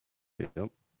Yep.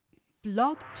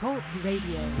 Blog Talk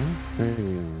Radio.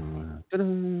 Ta-da,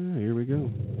 here we go.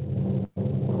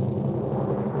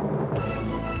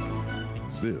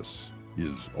 This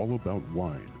is All About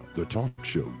Wine, the talk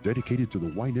show dedicated to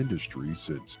the wine industry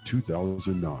since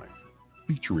 2009,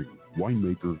 featuring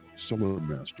winemaker, cellar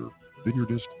master,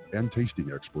 vineyardist, and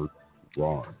tasting expert,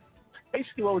 Ron.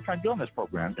 Basically, what we're trying to do on this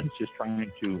program is just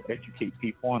trying to educate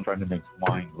people and trying to make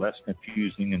wine less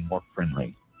confusing and more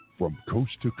friendly. From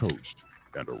coast to coast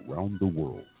and around the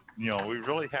world. You know, we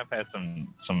really have had some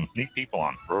neat people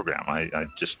on the program. I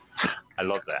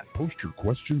love that. Post your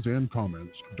questions and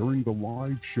comments during the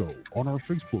live show on our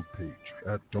Facebook page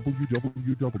at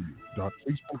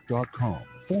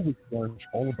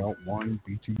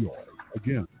www.facebook.com/allaboutwinebtr.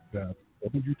 Again, that's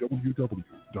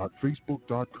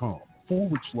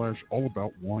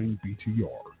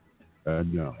www.facebook.com/allaboutwinebtr.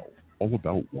 And now, All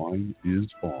About Wine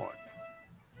is on.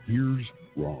 Here's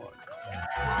Ron.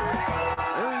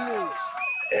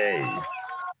 Hey.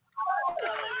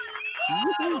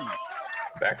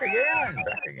 Back again.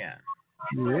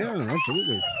 Yeah,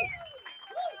 absolutely.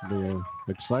 We're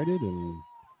excited,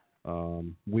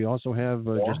 and we also have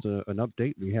just an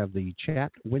update. We have the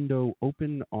chat window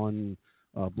open on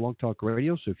Blog Talk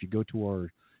Radio. So if you go to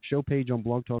our show page on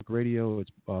Blog Talk Radio,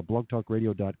 it's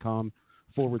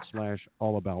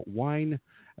blogtalkradio.com/allaboutwine.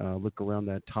 Look around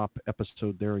that top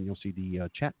episode there, and you'll see the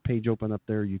chat page open up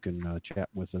there. You can chat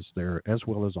with us there as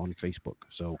well as on Facebook.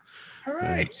 So, all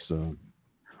right. It's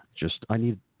just I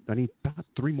need about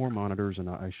 3 more monitors, and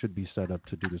I should be set up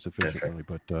to do this efficiently.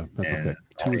 But that's okay.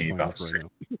 2 is fine right now.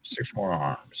 6 more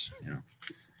arms. You know.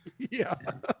 Yeah.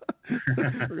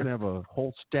 We're gonna have a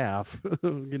whole staff,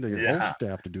 whole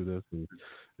staff to do this, and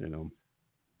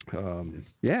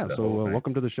So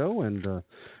welcome to the show, and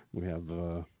we have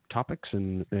topics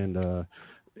and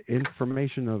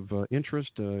information of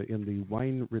interest in the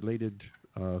wine-related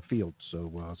field.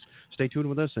 So stay tuned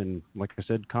with us, and like I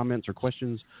said, comments or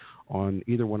questions on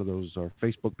either one of those, our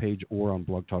Facebook page or on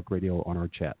Blog Talk Radio on our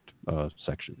chat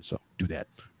section. So do that.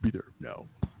 Be there now.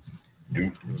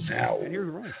 Now.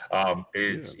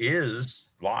 It is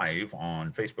live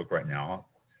on Facebook right now,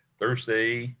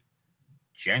 Thursday,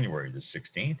 January the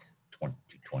 16th,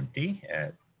 2020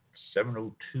 at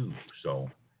 7:02. So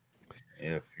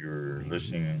if you're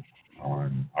listening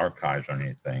on archives or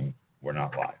anything, we're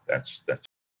not live. That's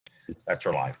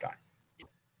our live time.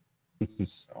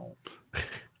 So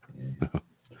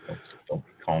don't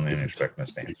be calling in and expecting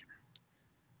us to answer.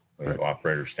 We have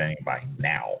operators standing by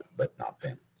now, but not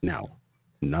then. Now.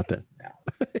 Not then. Now.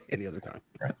 Any other time.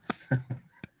 Right.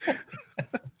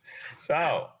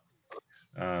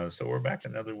 So we're back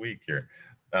another week here.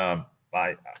 I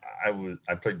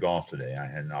played golf today. I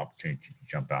had an opportunity to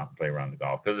jump out and play around the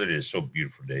golf because it is so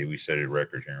beautiful today. We set a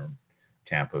record here in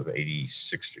Tampa of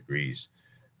 86 degrees.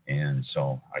 And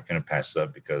so I couldn't pass it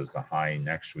up because the high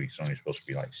next week's only supposed to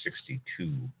be like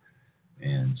 62.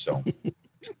 And so,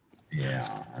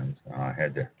 yeah, I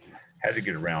had to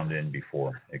get around in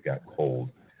before it got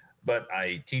cold. But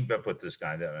I teamed up with this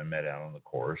guy that I met out on the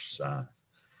course,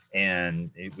 and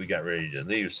we got ready to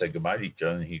leave, say goodbye to each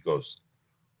other, and he goes,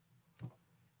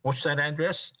 "What's that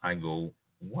address?" I go,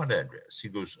 "What address?" He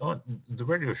goes, "Oh, the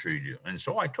radio show you do." And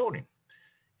so I told him.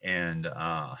 And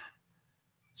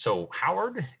so,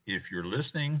 Howard, if you're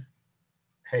listening,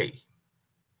 hey,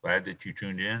 glad that you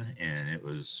tuned in, and it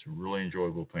was really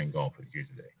enjoyable playing golf with you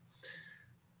today.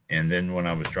 And then when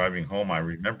I was driving home, I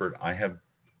remembered I have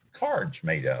cards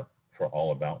made up for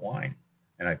All About Wine,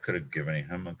 and I could have given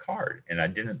him a card, and I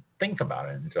didn't think about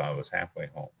it until I was halfway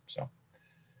home. So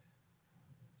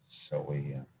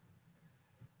we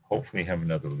hopefully have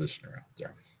another listener out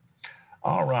there.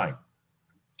 All right,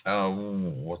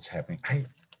 what's happening?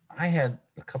 I had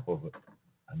a couple of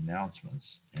announcements,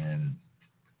 and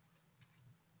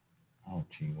oh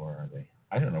gee, where are they?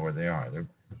 I don't know where they are. They're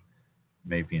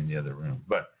maybe in the other room,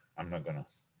 but I'm not gonna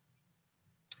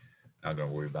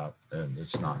worry about.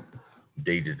 It's not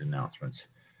dated announcements.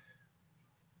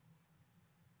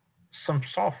 Some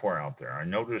software out there. I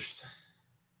noticed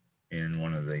in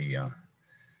one of the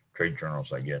trade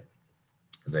journals I get,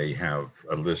 they have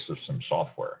a list of some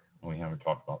software. We haven't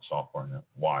talked about software in a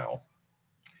while.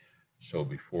 So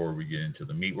before we get into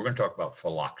the meat, we're going to talk about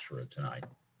Phylloxera tonight.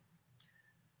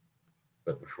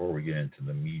 But before we get into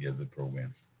the meat of the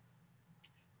program,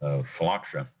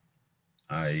 Phylloxera,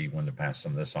 I wanted to pass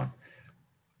some of this on.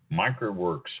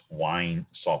 MicroWorks wine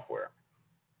software.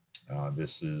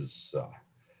 This is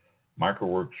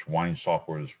MicroWorks wine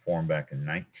software was formed back in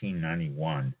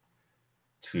 1991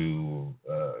 to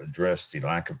address the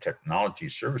lack of technology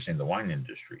servicing the wine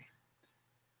industry.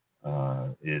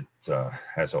 It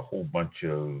has a whole bunch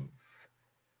of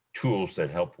tools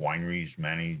that help wineries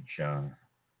manage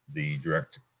the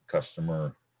direct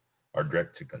customer or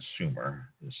direct to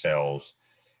consumer sales,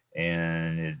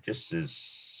 and it just is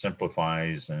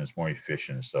simplifies and it's more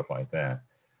efficient and stuff like that.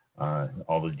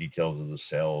 All the details of the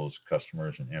sales,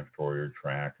 customers, and inventory are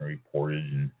tracked and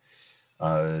reported,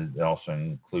 and they also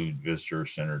include visitor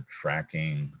center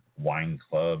tracking, wine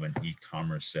club, and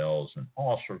e-commerce sales, and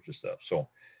all sorts of stuff. So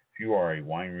if you are a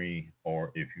winery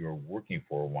or if you're working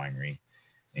for a winery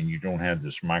and you don't have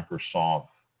this Microsoft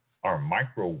or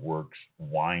MicroWorks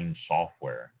wine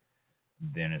software,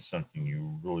 then it's something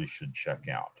you really should check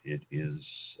out. It is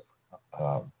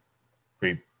a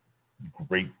great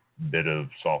bit of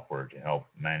software to help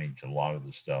manage a lot of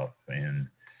the stuff and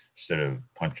instead of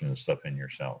punching the stuff in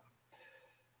yourself.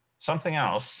 Something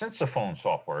else, Sensaphone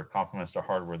software complements the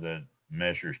hardware that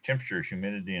measures temperature,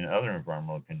 humidity, and other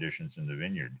environmental conditions in the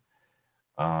vineyard.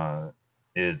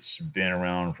 It's been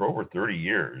around for over 30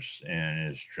 years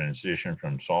and is transitioned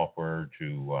from software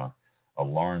to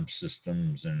alarm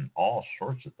systems and all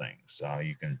sorts of things.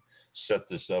 You can set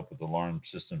this up with alarm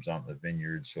systems out in the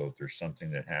vineyard, so if there's something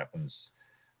that happens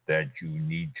that you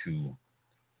need to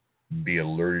be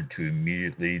alerted to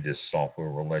immediately, this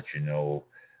software will let you know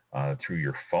through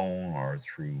your phone or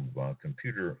through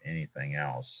computer or anything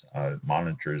else. It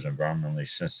monitors environmentally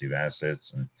sensitive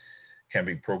assets and can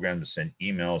be programmed to send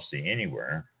emails to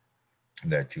anywhere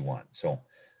that you want. So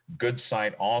good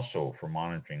site also for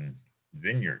monitoring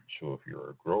vineyards. So if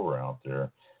you're a grower out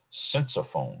there,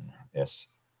 Sensaphone,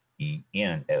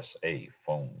 S-E-N-S-A,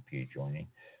 phone, P-H-O-N-E.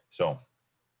 So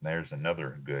there's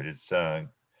another good. It's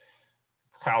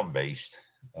cloud-based,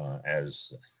 as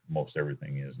most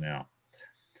everything is now.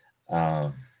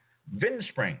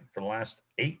 VinSpring, for the last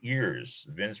 8 years,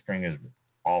 VinSpring has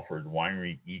offered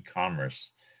winery e-commerce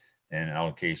and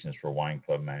allocations for wine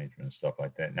club management and stuff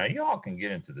like that. Now, y'all can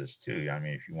get into this too. I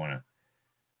mean, if you want to,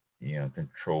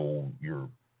 control your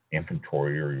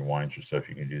inventory or your wines or stuff,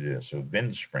 you can do this. So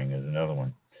VinSpring is another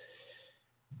one.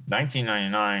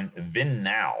 1999,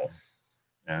 VinNow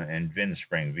and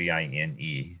VinSpring,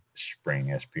 V-I-N-E,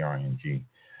 Spring, S-P-R-I-G.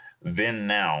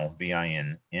 VinNow,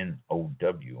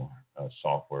 V-I-N-N-O-W,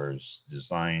 software is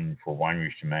designed for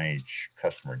wineries to manage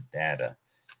customer data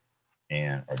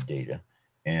and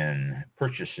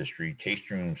purchase history,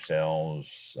 tasting room sales,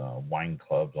 wine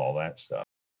clubs, all that stuff.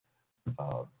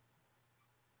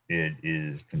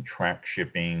 Can track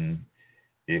shipping.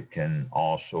 It can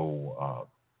also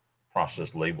process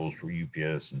labels for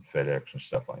UPS and FedEx and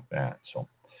stuff like that. So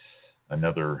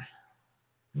another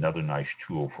nice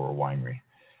tool for a winery.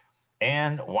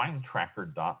 And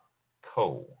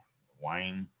winetracker.co,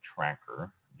 wine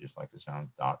tracker, just like the sound,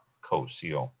 .co,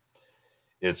 C-O.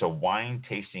 It's a wine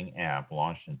tasting app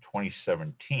launched in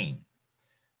 2017,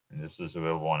 and this is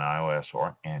available on iOS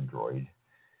or Android.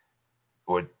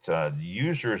 What the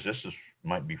users,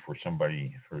 might be for some of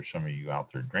you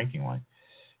out there drinking wine.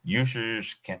 Users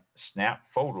can snap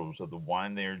photos of the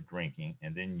wine they are drinking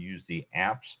and then use the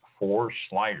app's 4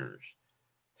 sliders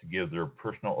to give their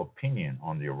personal opinion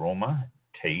on the aroma,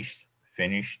 taste,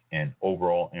 finish, and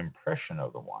overall impression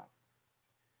of the wine.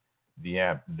 The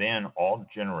app then all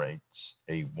generates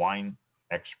a wine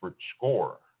expert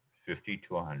score, 50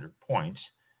 to 100 points,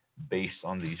 based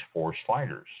on these 4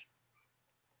 sliders.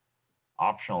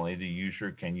 Optionally, the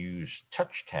user can use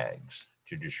touch tags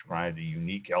to describe the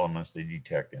unique elements they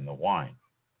detect in the wine.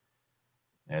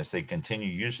 As they continue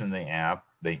using the app,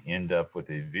 they end up with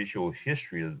a visual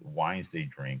history of the wines they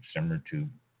drink, similar to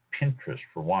Pinterest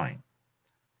for wine.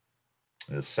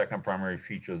 The second primary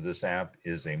feature of this app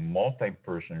is a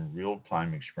multi-person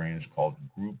real-time experience called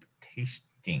group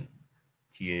tasting,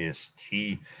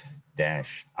 T-A-S-T-ING.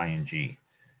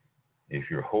 If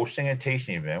you're hosting a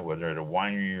tasting event, whether at a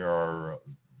winery or a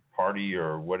party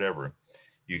or whatever,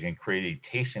 you can create a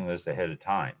tasting list ahead of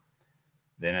time.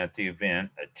 Then at the event,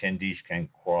 attendees can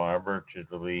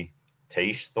collaboratively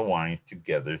taste the wines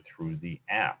together through the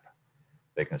app.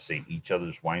 They can see each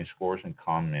other's wine scores and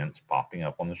comments popping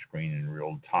up on the screen in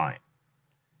real time.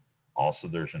 Also,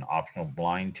 there's an optional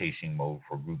blind tasting mode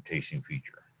for group tasting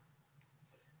feature.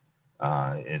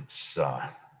 It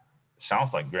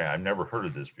sounds like great. I've never heard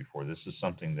of this before. This is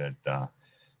something that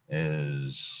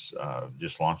is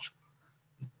just launched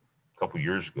a couple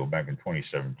years ago, back in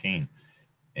 2017.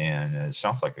 And it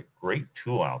sounds like a great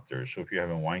tool out there. So if you're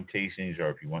having wine tastings or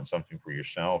if you want something for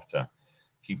yourself to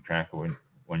keep track of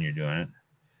when you're doing it,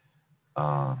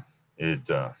 it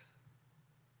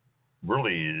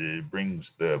really brings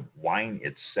the wine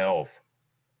itself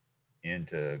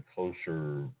into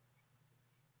closer,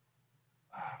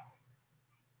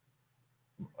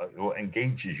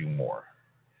 engages you more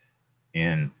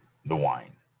in the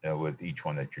wine. with each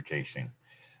one that you're tasting.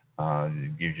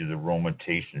 It gives you the aroma,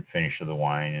 taste, and finish of the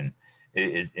wine, and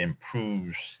it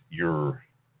improves your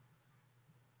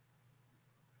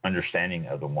understanding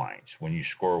of the wines. When you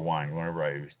score a wine, whenever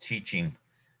I was teaching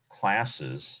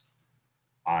classes,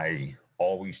 I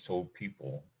always told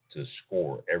people to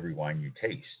score every wine you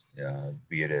taste,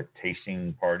 be it at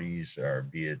tasting parties or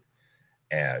be it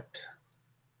at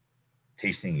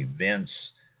tasting events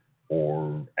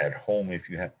or at home. If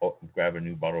you grab a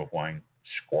new bottle of wine,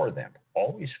 score them.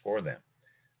 Always score them.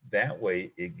 That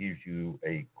way, it gives you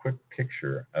a quick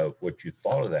picture of what you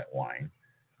thought of that wine.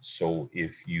 So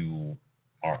if you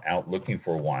are out looking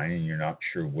for a wine and you're not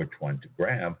sure which one to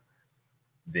grab,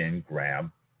 then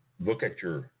look at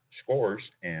your scores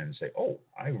and say, oh,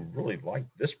 I really like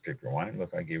this particular wine.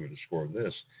 Look, I gave it a score of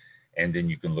this. And then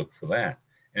you can look for that.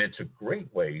 And it's a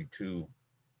great way to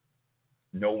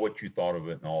know what you thought of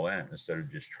it and all that instead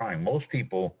of just trying. Most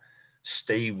people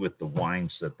stay with the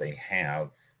wines that they have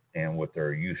and what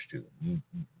they're used to.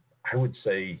 I would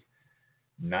say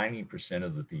 90%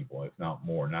 of the people, if not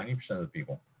more, 90% of the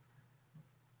people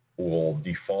will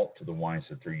default to the wines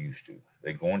that they're used to.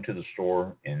 They go into the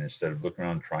store and instead of looking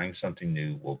around trying something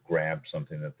new, will grab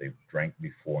something that they've drank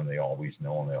before and they always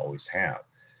know and they always have.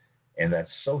 And that's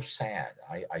so sad.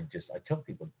 I tell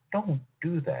people, don't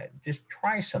do that. Just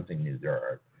try something new.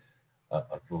 There are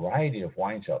a variety of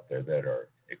wines out there that are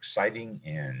exciting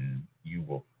and you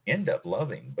will end up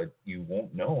loving, but you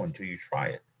won't know until you try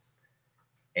it.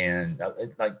 And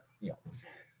it's like,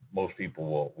 most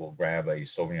people will grab a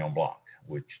Sauvignon Blanc,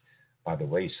 which, by the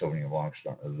way, Sauvignon Blanc is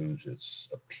starting to lose its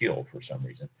appeal for some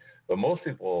reason. But most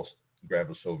people will grab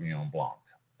a Sauvignon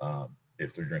Blanc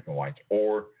if they're drinking whites,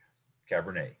 or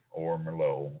Cabernet, or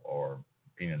Merlot, or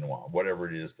Pinot Noir, whatever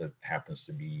it is that happens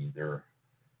to be their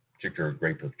particular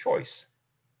grape of choice.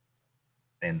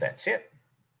 And that's it.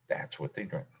 That's what they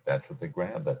drink. That's what they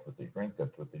grab. That's what they drink.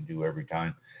 That's what they do every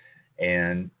time.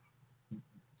 And,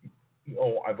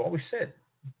 I've always said,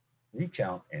 reach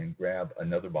out and grab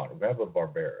another bottle. Grab a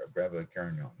Barbera, grab a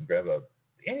Carignan, grab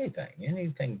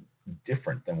anything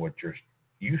different than what you're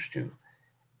used to,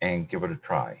 and give it a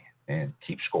try. And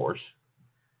keep scores.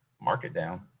 Mark it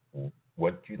down.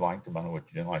 What you liked about it, what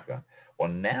you didn't like about it. Well,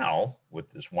 now, with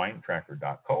this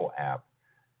winetracker.co app,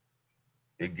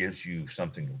 it gives you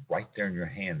something right there in your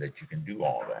hand that you can do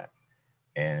all that.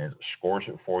 And it scores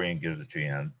it for you and gives it to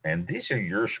you. And these are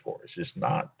your scores. It's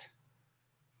not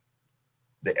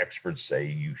the experts say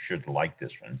you should like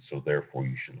this one, so therefore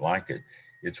you should like it.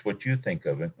 It's what you think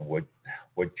of it and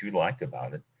what you like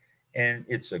about it. And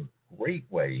it's a great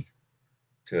way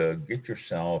to get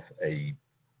yourself a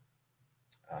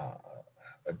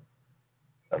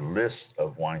list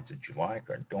of wines that you like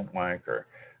or don't like, or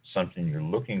something you're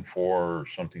looking for, or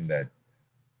something that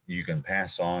you can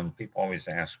pass on. People always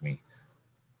ask me,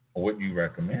 what do you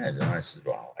recommend? And I said,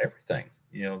 well, everything.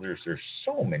 There's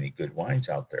so many good wines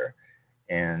out there.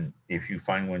 And if you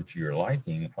find one to your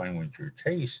liking and find one to your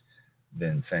taste,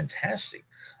 then fantastic.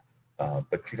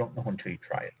 But you don't know until you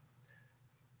try it.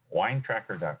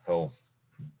 Winetracker.co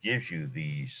gives you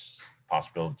these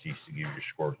possibilities to give your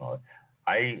scores on it.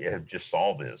 I have just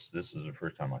saw this. This is the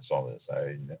first time I saw this.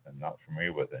 I'm not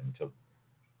familiar with it until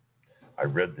I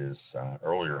read this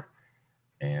earlier.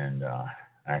 And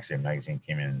actually, a magazine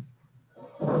came in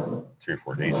 3 or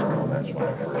 4 days ago. That's when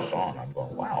I first saw it. I'm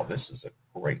going, wow, this is a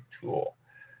great tool.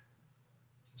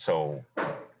 So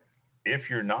if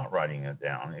you're not writing it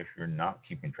down, if you're not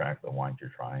keeping track of the wines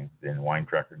you're trying, then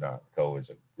winetracker.co is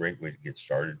a great way to get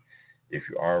started. If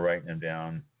you are writing them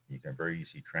down, you can very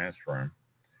easily transfer them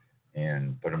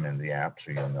and put them in the app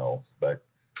so you'll know. But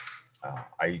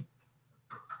I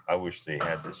wish they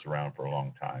had this around for a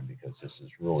long time, because this is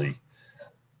really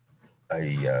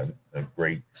a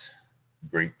great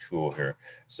tool here.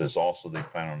 It says also they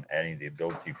plan on adding the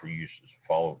ability for users to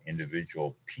follow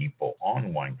individual people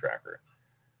on WineTracker.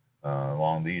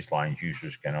 Along these lines,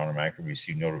 users can automatically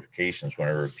receive notifications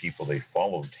whenever people they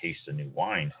follow taste a new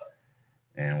wine.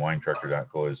 And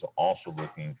WineTracker.co is also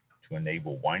looking to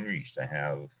enable wineries to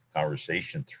have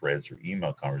conversation threads or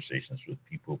email conversations with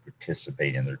people who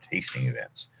participate in their tasting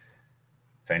events.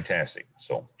 Fantastic.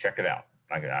 So check it out.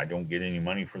 I don't get any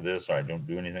money for this, or I don't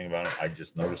do anything about it. I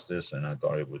just noticed this, and I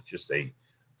thought it was just a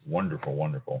wonderful,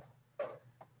 wonderful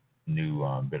new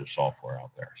bit of software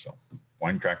out there. So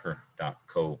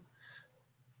winetracker.co,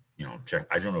 check.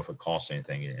 I don't know if it costs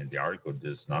anything, and the article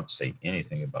does not say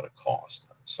anything about a cost.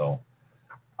 So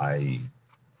I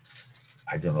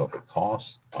don't know if it costs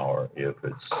or if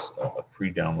it's a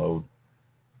free download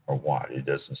or what. It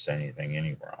doesn't say anything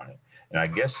anywhere on it. And I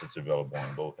guess it's available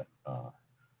on both.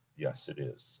 Yes, it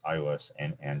is, iOS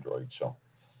and Android. So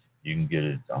You can get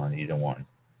it on either one.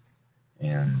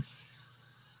 And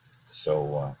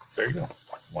so there you go,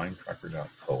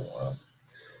 winetracker.co.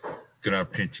 Good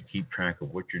opportunity to keep track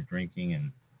of what you're drinking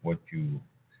and what you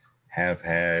have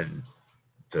had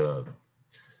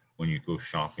when you go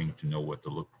shopping, to know what to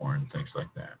look for and things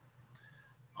like that.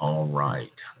 All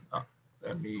right.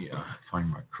 Let me find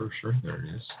my cursor. There it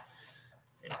is.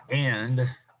 And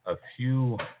a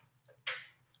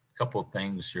couple of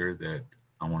things here that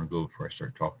I want to go before I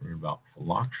start talking about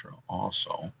Phylloxera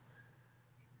also.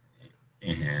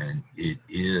 And it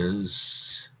is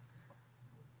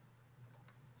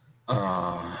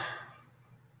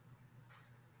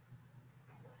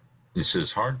it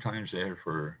says hard times ahead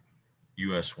for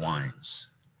U.S. wines.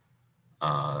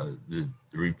 The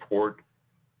report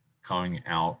coming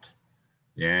out,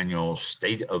 the annual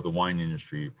State of the Wine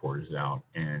Industry report is out,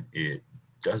 and it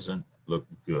doesn't look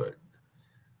good.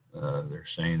 They're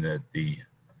saying that the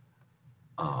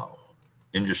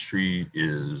industry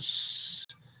is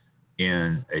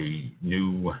in a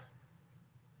new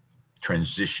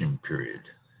transition period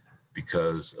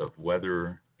because of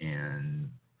weather, and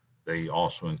they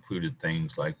also included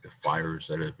things like the fires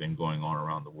that have been going on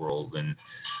around the world and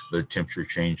the temperature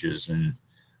changes and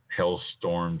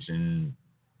hailstorms in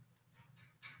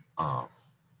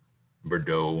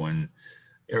Bordeaux and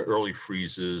early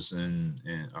freezes and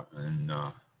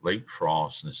late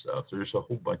frosts and stuff. There's a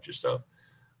whole bunch of stuff.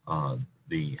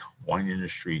 The wine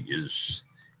industry is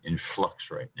in flux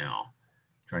right now,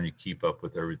 trying to keep up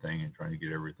with everything and trying to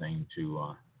get everything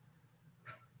to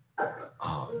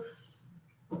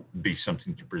be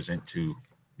something to present to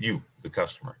you, the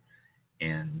customer.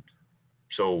 And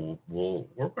so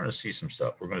we're going to see some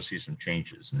stuff. We're going to see some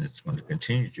changes, and it's going to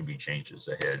continue to be changes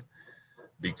ahead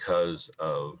because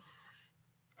of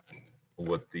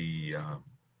what the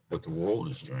world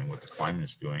is doing, what the climate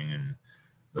is doing, and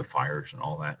the fires and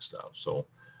all that stuff. So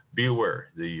be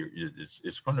aware.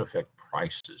 It's going to affect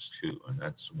prices too, and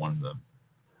that's one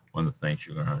of the things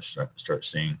you're going to start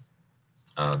seeing.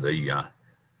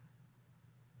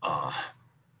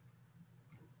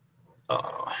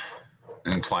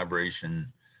 In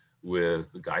collaboration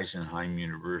with the Geisenheim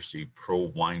University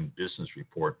Pro Wine Business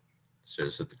Report,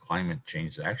 says that the climate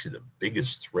change is actually the biggest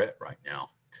threat right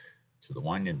now to the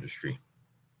wine industry,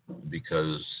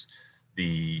 because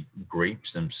the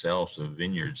grapes themselves, the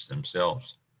vineyards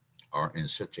themselves, are in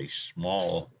such a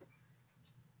small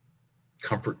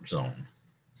comfort zone.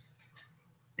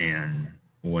 And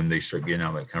when they start getting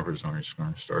out of that comfort zone, it's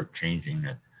going to start changing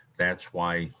it. That's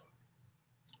why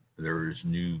there's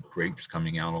new grapes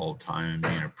coming out all the time and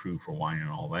being approved for wine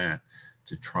and all that,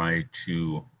 to try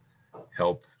to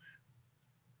help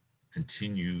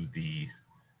continue the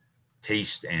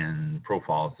taste and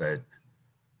profiles that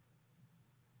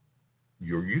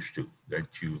you're used to, that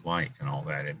you like and all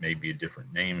that. It may be a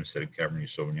different name. Instead of Cabernet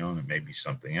Sauvignon, it may be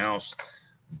something else,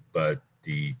 but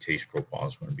the taste profile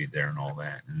is going to be there and all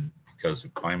that. And because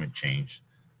of climate change,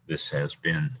 this has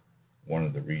been one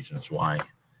of the reasons why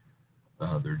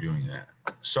they're doing that.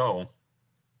 So,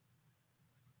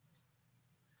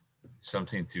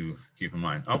 something to keep in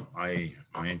mind. My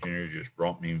engineer just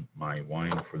brought me my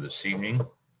wine for this evening.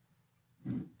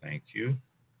 Thank you.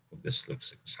 Well, this looks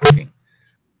exciting.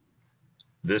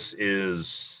 This is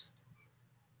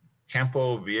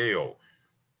Campo Viejo.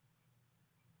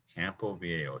 Campo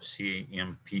Viejo.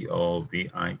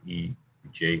 Campoviejo.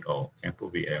 Campo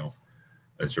Viejo.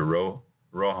 It's a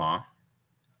Roja.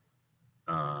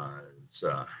 It's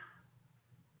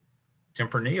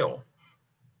Tempranillo.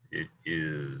 It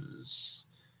is,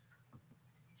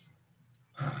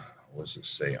 what does it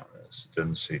say on this? It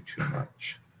doesn't say too much.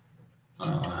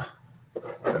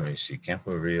 Let me see.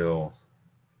 Campo Viejo.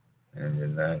 And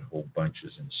then that whole bunch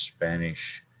is in Spanish.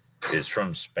 It's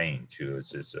from Spain, too.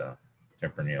 It's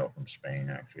Tempranillo from Spain,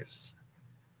 actually.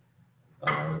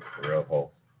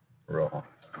 Rojo.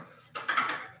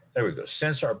 There we go.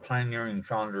 Since our pioneering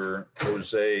founder,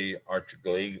 Jose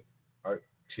Arteaga's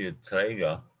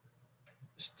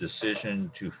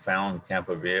decision to found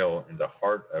Campo Viejo in the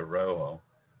heart of Rojo,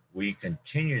 we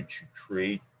continue to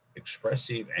create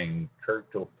expressive and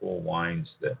characterful wines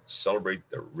that celebrate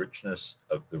the richness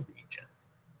of the region.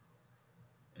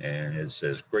 And it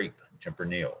says grape,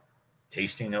 Tempranillo,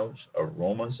 tasting notes,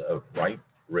 aromas of ripe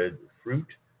red fruit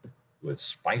with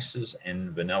spices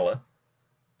and vanilla,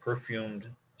 perfumed,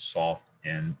 soft,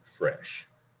 and fresh.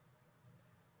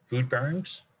 Food pairings,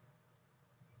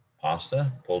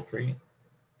 pasta, poultry,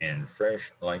 and fresh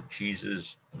light cheeses,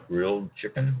 grilled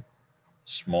chicken,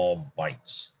 small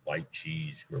bites, light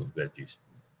cheese, grilled veggies.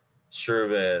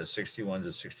 Serve at 61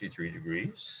 to 63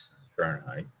 degrees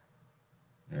Fahrenheit.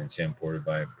 And it's imported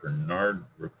by Bernard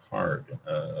Ricard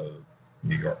of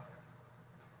New York.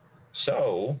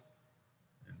 So,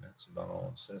 and that's about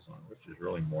all it says on it, which is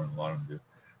really more than a lot of them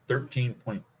do.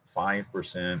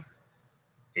 13.5%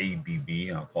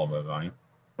 ABV, alcohol by volume.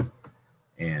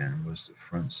 And what's the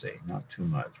front say? Not too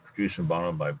much. Produced and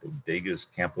bottled by Bodegas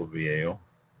Campo Viejo.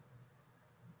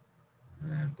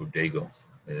 And Bodega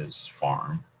is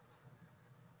farm.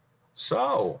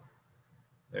 So,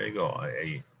 there you go.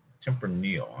 A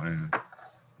Tempranillo. And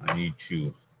I need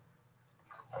to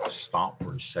stop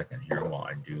for a second here while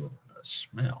I do a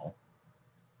smell.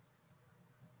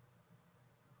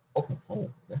 Oh,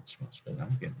 that smells good.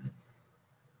 I'm getting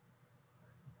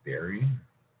berry,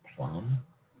 plum,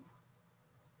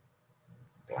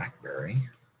 blackberry.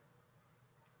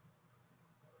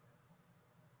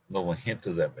 A little hint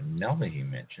of that vanilla he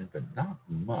mentioned, but not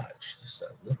much. Just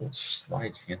a little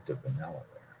slight hint of vanilla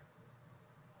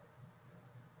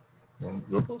there. A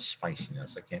little spiciness.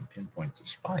 I can't pinpoint the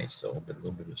spice, though, but a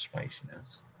little bit of spiciness.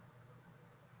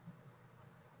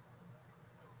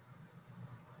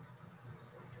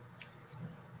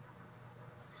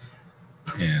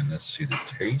 And let's see the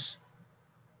taste.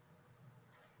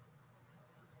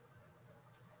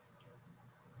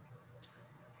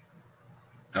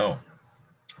 Oh,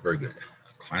 very good. A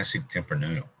classic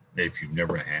Tempranillo. If you've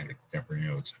never had a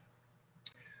Tempranillo, it's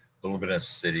a little bit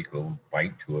acidic, a little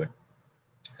bite to it.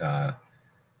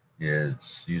 It's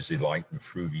usually light and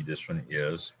fruity. This one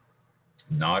is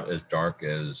not as dark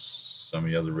as some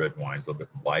of the other red wines, a little bit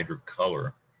lighter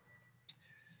color,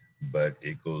 but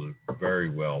it goes very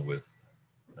well with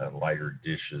lighter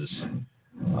dishes.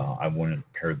 I wouldn't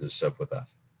pair this up with a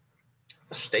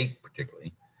steak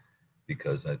particularly,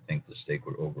 because I think the steak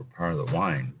would overpower the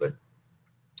wine, but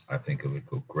I think it would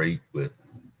go great with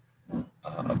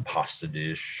a pasta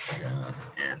dish, and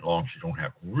as long as you don't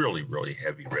have really, really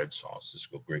heavy red sauce, this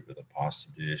will go great with a pasta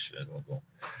dish. It'll go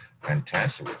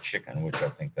fantastic with chicken, which I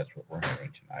think that's what we're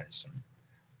having tonight, is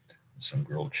some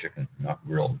grilled chicken, not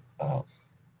grilled,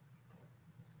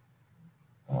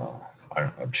 I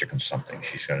don't know, chicken something.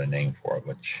 She's got a name for it,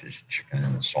 but it's chicken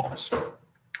in the sauce.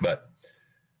 But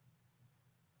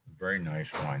very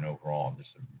nice wine overall.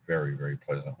 Just a very, very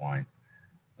pleasant wine.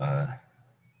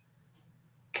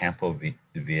 Campo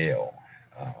Viejo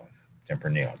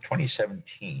Tempranillo,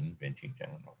 2017 vintage. I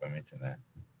don't know if I mentioned that.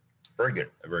 Very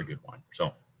good, a very good wine.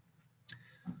 So,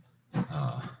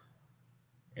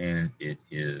 and it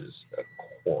is a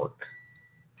cork,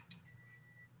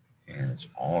 and it's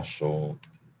also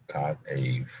got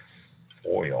a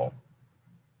foil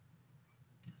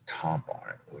top on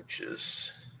it, which is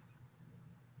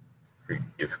pretty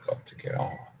difficult to get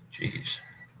off. Jeez.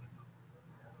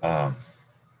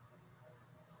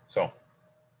 So,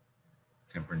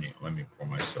 Tempranillo. Let me pour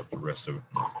myself the rest of it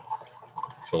and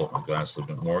fill up my glass a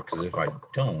little bit more, because if I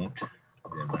don't,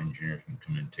 then my engineer can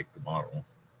come in and take the bottle,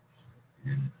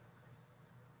 and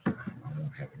I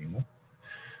won't have any more.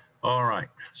 All right.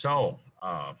 So,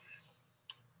 nice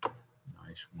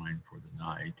wine for the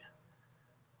night.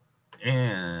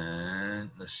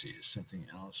 And let's see, is something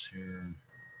else here?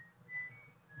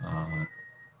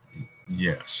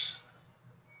 Yes.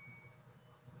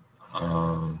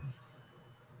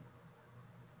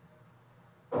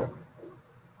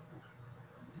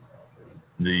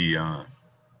 The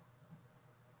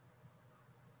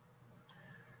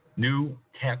new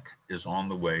tech is on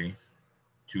the way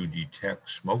to detect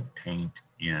smoke taint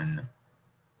in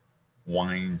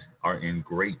wines or in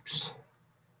grapes.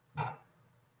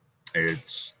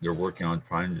 They're working on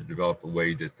trying to develop a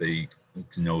way that they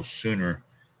can know sooner,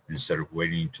 instead of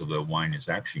waiting until the wine is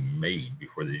actually made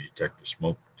before they detect the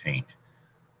smoke taint.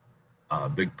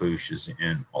 Big push is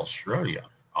in Australia,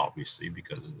 obviously,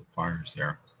 because of the fires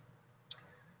there.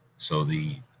 So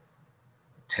the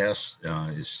test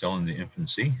is still in the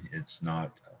infancy. It's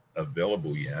not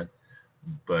available yet,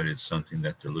 but it's something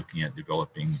that they're looking at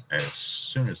developing as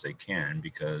soon as they can,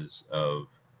 because of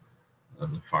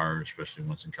the fire, especially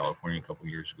once in California a couple of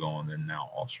years ago, and then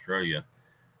now Australia.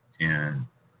 And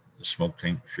the smoke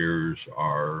taint fears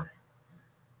are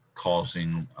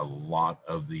causing a lot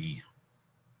of the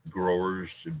growers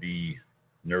to be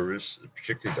nervous,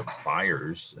 particularly the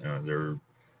buyers.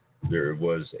 There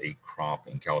was a crop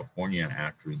in California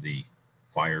after the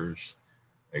fires.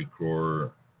 A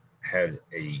grower had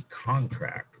a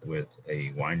contract with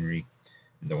a winery,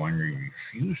 and the winery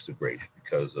refused the grapes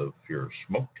because of fear of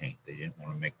smoke taint. They didn't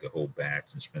want to make the whole batch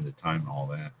and spend the time and all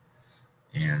that.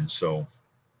 And so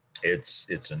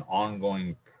it's an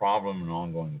ongoing problem, an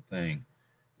ongoing thing.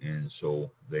 And so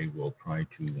they will try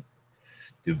to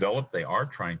develop, they are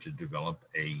trying to develop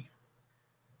a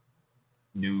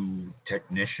new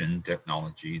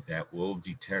technology that will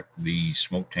detect the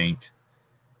smoke taint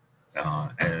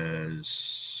as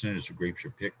soon as the grapes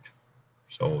are picked.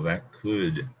 So that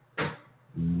could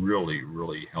really,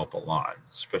 really help a lot,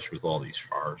 especially with all these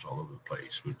fires all over the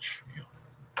place, which,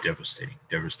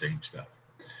 devastating stuff.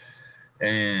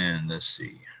 And let's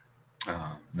see,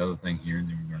 another thing here, and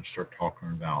then we're going to start talking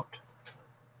about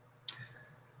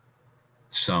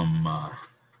some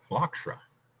phylloxera,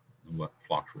 and what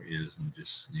phylloxera is, and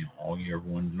just all you ever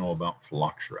wanted to know about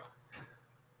phylloxera.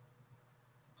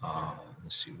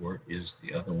 Let's see, where is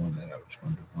the other one that I was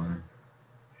going to find?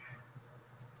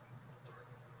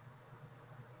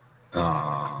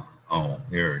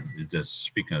 Here. Just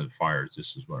speaking of the fires, this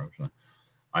is what I was going.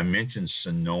 I mentioned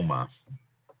Sonoma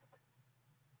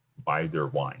buy their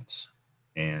wines,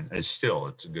 and it's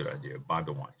a good idea. Buy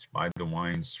the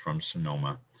wines from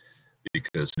Sonoma,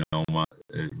 because Sonoma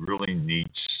really needs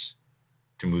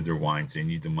to move their wines. They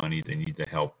need the money. They need the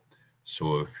help.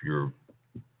 So if you're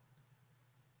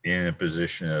in a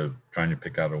position of trying to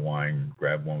pick out a wine,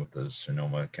 grab one with the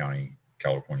Sonoma County,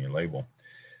 California label.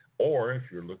 Or if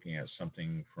you're looking at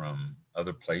something from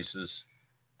other places,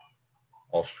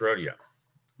 Australia,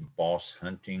 Boss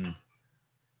Hunting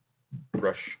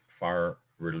Brush Fire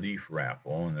Relief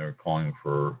Raffle, and they're calling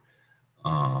for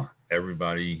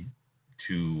everybody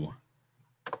to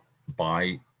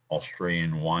buy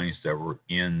Australian wines that were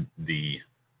in the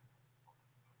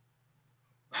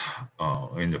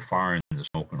fire and the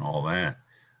smoke and all that.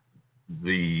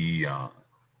 The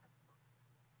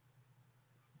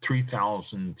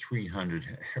 3,300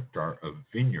 hectares of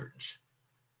vineyards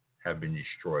have been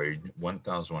destroyed.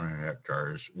 1,100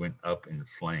 hectares went up in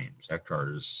flames.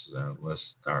 Hectares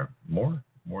more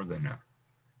than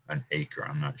an acre.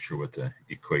 I'm not sure what the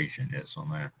equation is on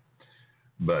that.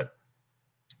 But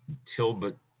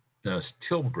Tilbrook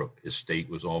estate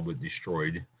was all but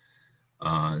destroyed.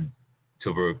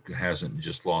 Tilbrook hasn't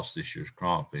just lost this year's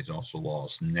crop; they've also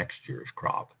lost next year's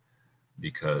crop,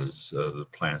 because the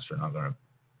plants are not going to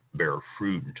bear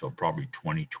fruit until probably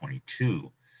 2022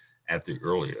 at the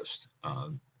earliest.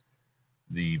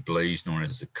 The blaze known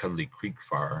as the Cuddly Creek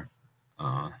Fire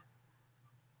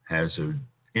has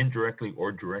indirectly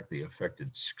or directly affected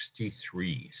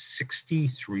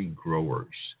 63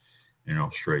 growers in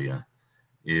Australia.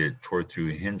 It tore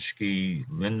through Henschke,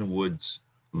 Lindswood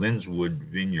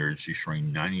vineyards,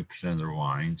 destroying 90% of their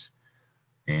wines,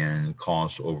 and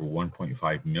caused over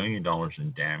 $1.5 million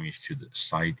in damage to the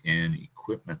site and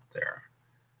equipment there.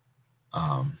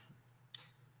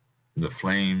 The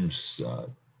flames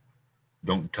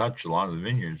don't touch a lot of the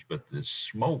vineyards, but the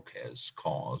smoke has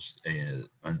caused an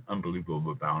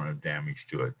unbelievable amount of damage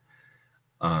to it.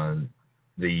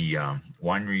 The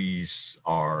wineries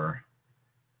are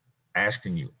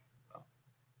asking you,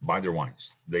 buy their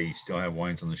wines. They still have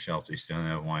wines on the shelf. They still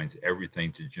have wines,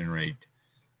 everything to generate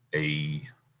a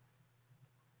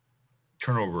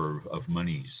turnover of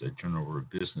monies, a turnover of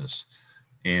business.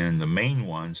 And the main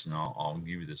ones, and I'll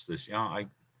give you this list. I'll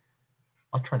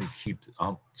try to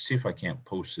I'll see if I can't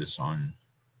post this on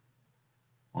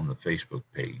the Facebook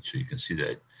page so you can see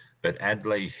that. But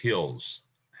Adelaide Hills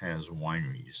has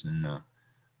wineries, and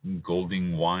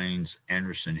Golding Wines,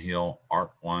 Anderson Hill,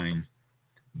 Art Wine,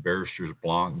 Barrister's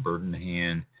Block,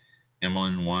 Burdenhand,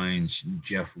 Emmeline Wines,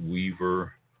 Jeff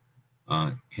Weaver,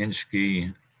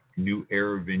 Henschke, New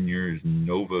Air Vineyards,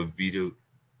 Nova Vita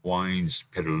Wines,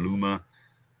 Petaluma,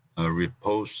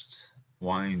 Riposte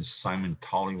Wines, Simon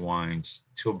Tolley Wines,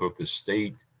 Tilbrook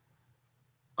Estate,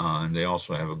 and they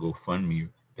also have a GoFundMe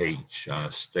page,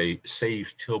 Save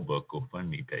Tilbrook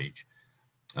GoFundMe page.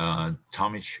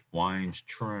 Tomish Wines,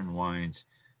 Turin Wines,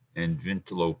 and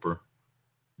Ventiloper.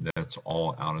 That's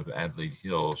all out of Adelaide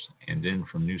Hills. And then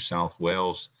from New South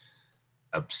Wales,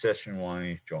 Obsession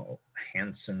Wines,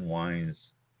 Johansson Wines,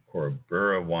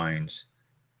 Corabera Wines,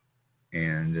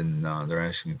 and then they're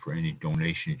asking for any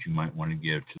donations you might want to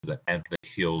give to the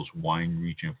Adelaide Hills Wine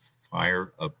Region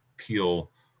Fire Appeal,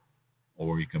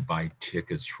 or you can buy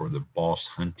tickets for the Boss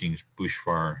Hunting's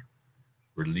Bushfire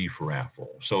Relief Raffle.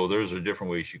 So there's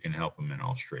different ways you can help them in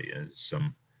Australia.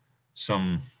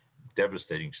 Some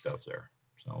devastating stuff there.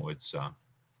 So if you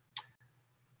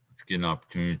get an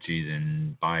opportunity,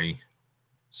 then buy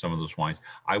some of those wines.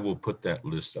 I will put that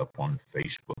list up on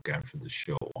Facebook after the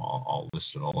show. I'll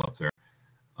list it all up there.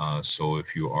 So if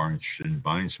you are interested in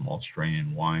buying some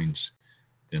Australian wines,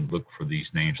 then look for these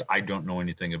names. I don't know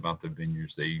anything about the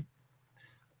vineyards. They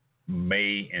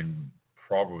may and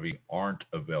probably aren't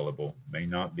available, may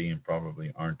not be and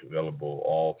probably aren't available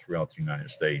all throughout the United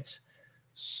States.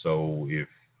 So if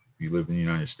you live in the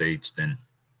United States, then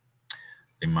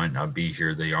They might not be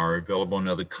here. They are available in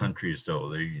other countries,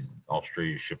 though.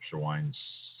 Australia ships their wines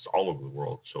all over the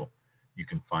world, so you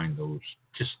can find those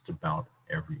just about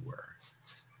everywhere.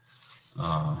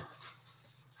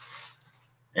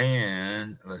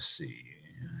 And let's see.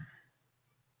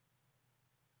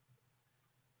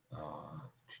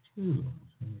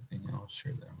 Anything else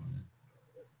here? That one?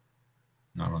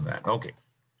 Not on that. Okay.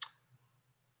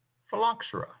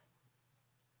 Phylloxera.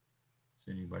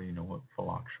 Does anybody know what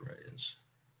phylloxera is?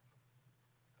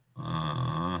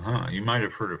 You might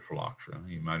have heard of phylloxera.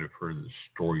 You might have heard the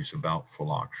stories about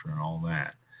phylloxera and all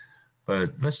that.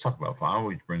 But let's talk about phylloxera. I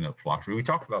always bring up phylloxera. We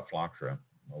talked about phylloxera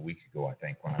a week ago, I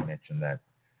think, when I mentioned that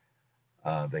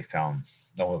they found,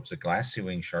 it was a glassy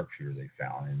wing sharpshooter they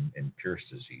found in Pierce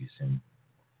disease in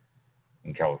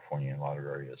California and a lot of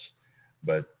areas.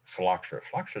 But phylloxera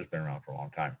has been around for a long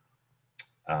time.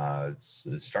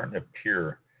 It's starting to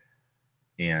appear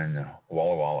in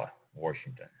Walla Walla,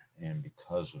 Washington. And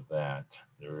because of that,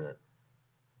 they're a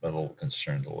little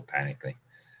concerned, a little panicky.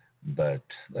 But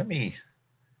let me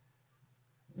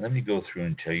go through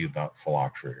and tell you about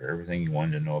phylloxera, everything you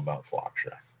wanted to know about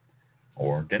phylloxera,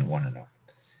 or didn't want to know.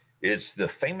 It's the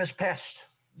famous pest.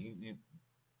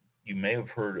 You may have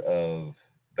heard of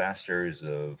vast areas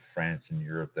of France and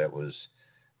Europe that was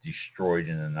destroyed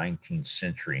in the 19th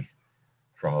century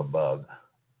from a bug,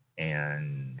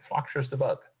 and phylloxera is the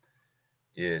bug.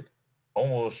 It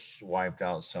almost wiped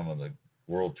out some of the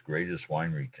world's greatest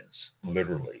wine regions,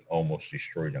 literally almost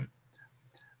destroyed them,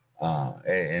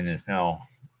 and is now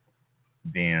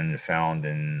being found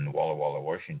in Walla Walla,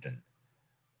 Washington.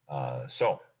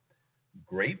 So,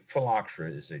 grape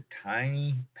phylloxera is a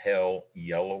tiny, pale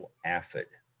yellow aphid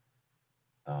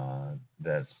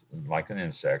that's like an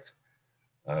insect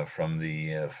from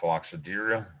the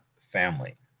Phylloxera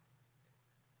family.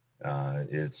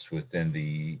 It's within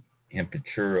the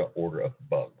Hemiptera order of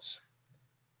bugs.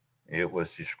 It was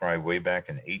described way back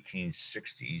in the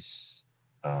 1860s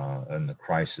in the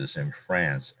crisis in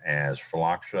France as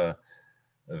Phylloxera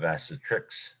vacitrix,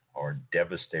 or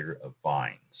devastator of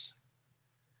vines,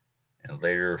 and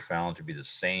later found to be the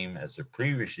same as the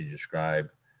previously described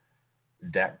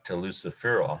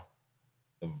Dactylocera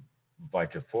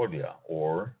vitifolia,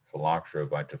 or Phylloxera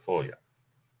vitifolia.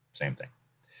 Same thing.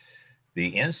 The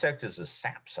insect is a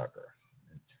sapsucker,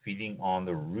 feeding on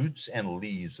the roots and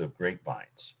leaves of grapevines.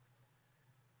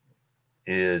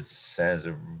 It has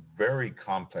a very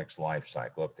complex life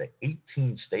cycle, up to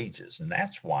 18 stages, and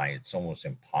that's why it's almost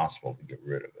impossible to get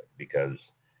rid of it, because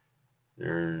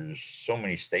there's so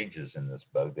many stages in this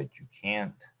bug that you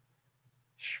can't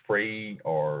spray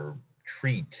or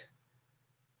treat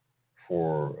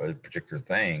for a particular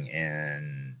thing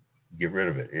and get rid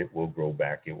of it. It will grow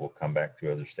back. It will come back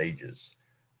to other stages,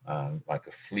 like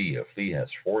a flea. A flea has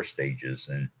 4 stages,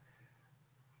 and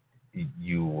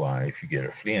you, if you get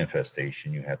a flea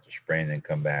infestation, you have to spray and then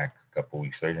come back a couple of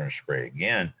weeks later and spray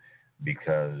again,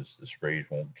 because the sprays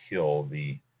won't kill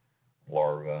the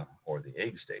larva or the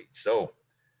egg stage. So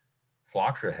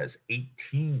phylloxera has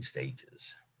 18 stages,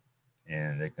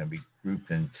 and they can be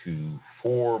grouped into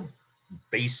 4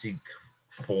 basic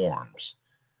forms.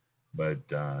 But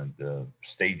the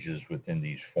stages within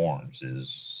these forms is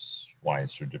why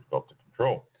it's so difficult to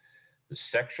control. The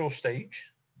sexual stage,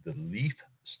 the leaf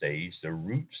stage, the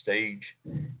root stage,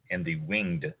 and the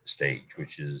winged stage,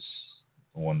 which is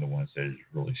one of the ones that is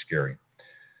really scary.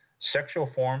 Sexual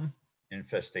form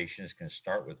infestations can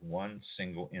start with one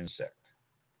single insect.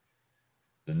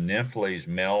 The nymph lays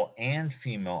male and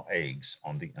female eggs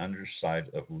on the underside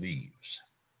of leaves.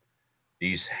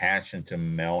 These hatch into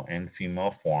male and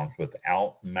female forms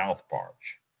without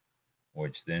mouthparts,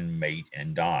 which then mate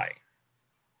and die.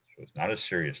 So it's not a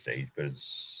serious stage, but it's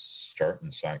start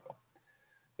and cycle.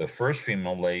 The first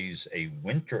female lays a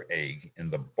winter egg in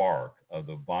the bark of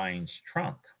the vine's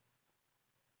trunk.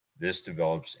 This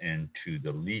develops into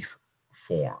the leaf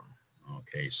form.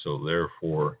 Okay, so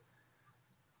therefore,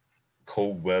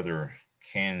 cold weather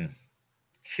can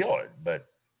kill it, but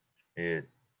if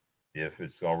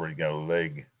it's already got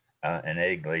an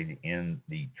egg laid in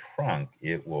the trunk,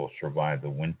 it will survive the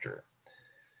winter.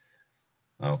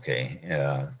 Okay,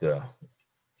 the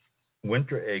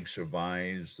winter egg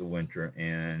survives the winter,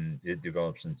 and it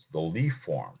develops into the leaf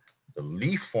form. The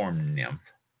leaf form nymph,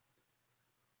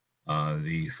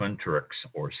 the Funtrix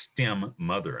or stem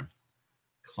mother,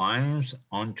 climbs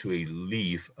onto a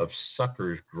leaf of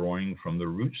suckers growing from the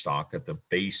rootstock at the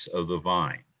base of the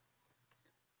vine.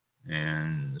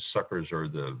 And the suckers are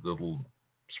the little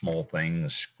small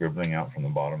things scribbling out from the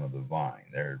bottom of the vine.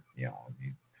 They're, you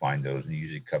find those and you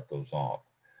usually cut those off.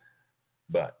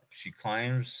 But she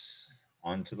climbs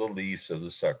onto the leaves of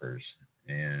the suckers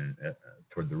and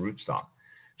toward the rootstock.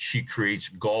 She creates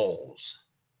galls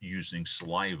using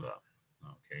saliva,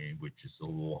 okay, which is a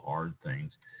little hard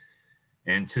things.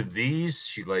 And to these,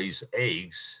 she lays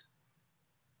eggs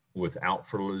without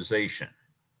fertilization.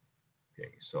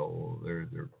 Okay, so they're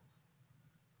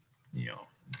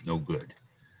no good.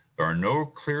 There are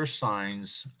no clear signs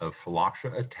of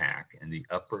Phylloxera attack in the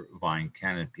upper vine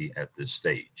canopy at this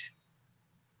stage.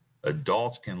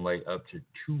 Adults can lay up to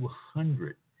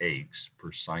 200 eggs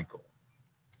per cycle.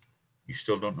 You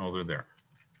still don't know they're there.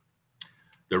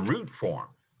 The root form.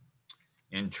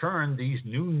 In turn, these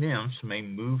new nymphs may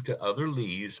move to other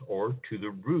leaves or to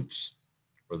the roots,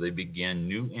 where they begin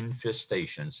new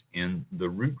infestations in the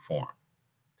root form.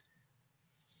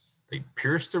 They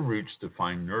pierce the roots to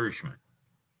find nourishment,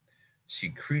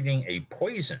 secreting a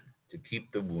poison to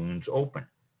keep the wounds open.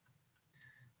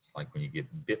 It's like when you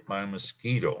get bit by a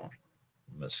mosquito.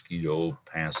 The mosquito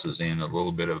passes in a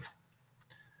little bit of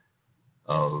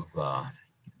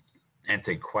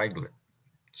anticoagulant,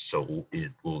 so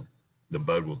the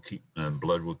blood will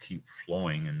keep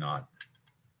flowing and not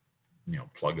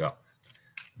plug up.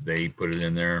 They put it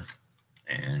in there,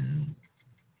 and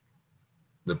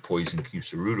the poison keeps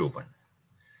the root open.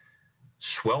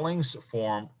 Swellings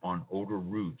form on older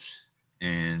roots,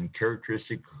 and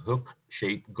characteristic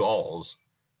hook-shaped galls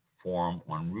form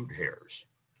on root hairs.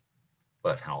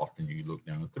 But how often do you look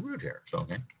down at the root hairs?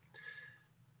 Okay.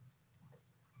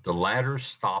 The latter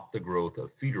stop the growth of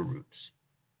feeder roots,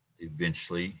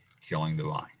 eventually killing the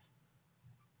vine.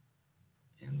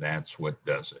 And that's what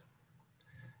does it.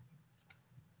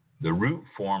 The root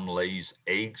form lays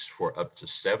eggs for up to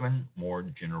 7 more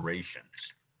generations.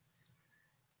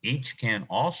 Each can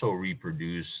also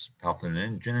reproduce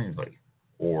parthenogenetically,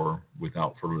 or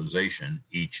without fertilization,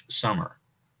 each summer.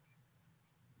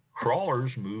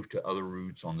 Crawlers move to other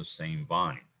roots on the same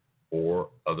vine, or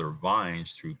other vines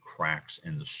through cracks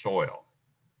in the soil,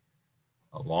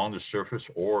 along the surface,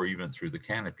 or even through the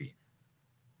canopy.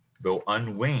 Though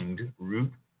unwinged,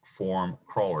 root form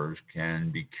crawlers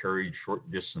can be carried short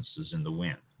distances in the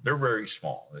wind. They're very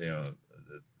small.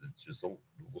 It's just a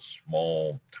little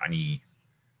small, tiny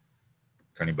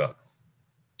bug.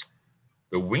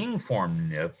 The wing form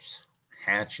nymphs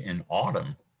hatch in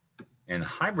autumn and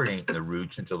hibernate in the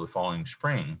roots until the following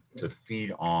spring to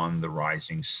feed on the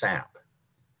rising sap.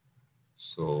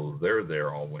 So they're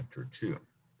there all winter too.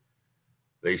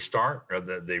 They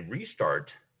restart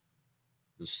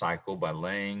the cycle by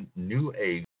laying new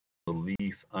eggs on the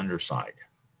leaf underside.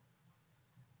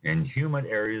 In humid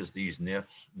areas, these nymphs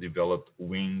develop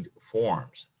winged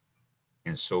forms,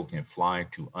 and so can fly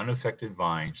to unaffected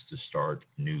vines to start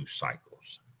new cycles.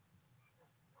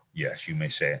 Yes, you may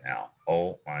say it now.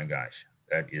 Oh my gosh,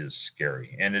 that is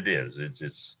scary, and it is.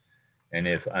 And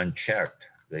if unchecked,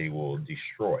 they will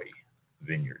destroy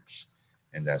vineyards,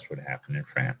 and that's what happened in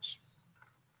France.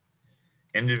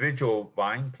 Individual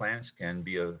vine plants can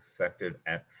be affected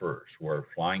at first, where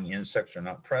flying insects are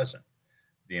not present.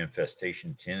 The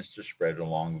infestation tends to spread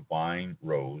along vine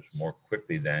rows more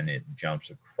quickly than it jumps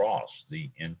across the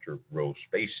inter-row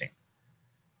spacing.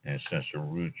 And since the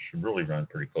roots really run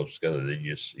pretty close together, they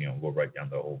just go right down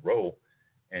the whole row,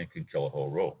 and it can kill a whole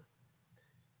row.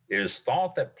 It is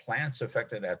thought that plants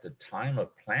affected at the time of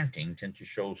planting tend to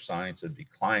show signs of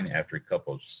decline after a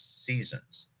couple of seasons.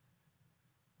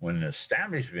 When an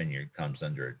established vineyard comes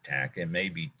under attack, it may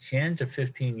be 10 to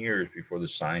 15 years before the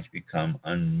signs become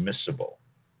unmissable.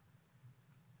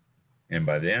 And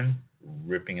by then,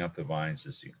 ripping out the vines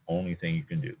is the only thing you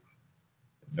can do.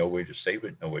 No way to save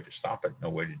it, no way to stop it, no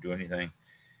way to do anything.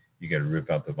 You got to rip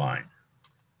out the vine.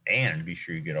 And be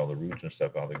sure you get all the roots and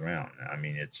stuff out of the ground. I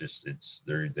mean,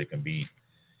 they can be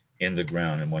in the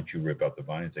ground, and once you rip out the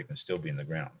vines, they can still be in the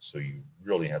ground. So you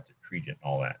really have to treat it and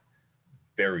all that.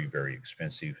 Very, very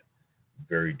expensive,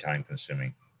 very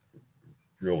time-consuming,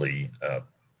 really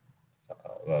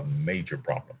a major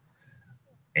problem.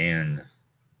 And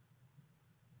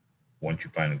once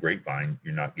you find a grapevine,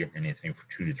 you're not getting anything for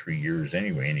 2 to 3 years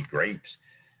anyway. Any grapes,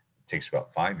 it takes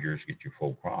about 5 years to get your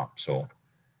full crop. So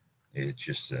it's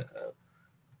just a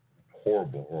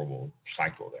horrible, horrible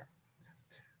cycle there.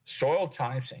 Soil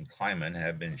types and climate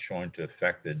have been shown to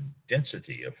affect the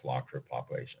density of Phylloxera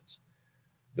populations.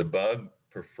 The bug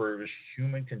prefers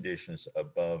humid conditions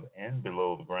above and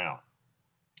below the ground.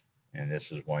 And this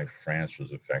is why France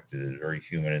was affected. It's very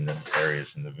humid in the areas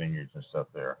in the vineyards and stuff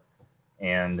there.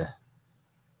 And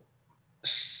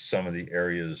some of the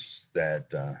areas that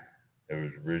it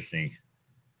was originally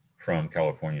from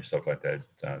California, stuff like that,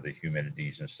 the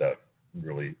humidities and stuff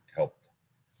really helped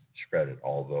spread it,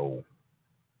 although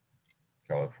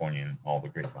California and all the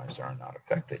grapevines are not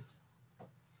affected.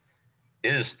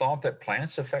 It is thought that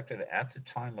plants affected at the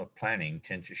time of planting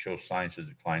tend to show signs of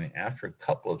decline after a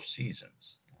couple of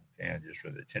seasons. Okay, I just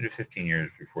read that 10 to 15 years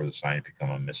before the signs become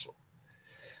unmissable.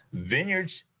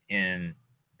 Vineyards in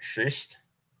schist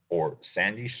or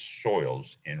sandy soils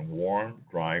in warm,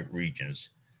 dry regions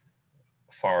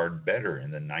fared better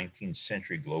in the 19th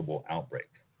century global outbreak.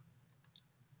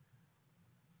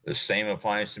 The same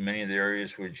applies to many of the areas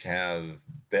which have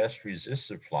best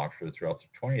resisted phylloxera throughout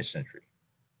the 20th century.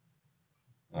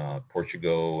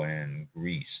 Portugal and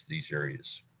Greece, these areas.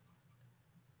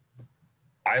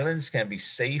 Islands can be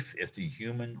safe if the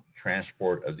human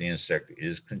transport of the insect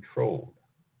is controlled.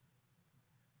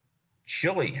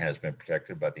 Chile has been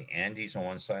protected by the Andes on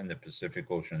one side and the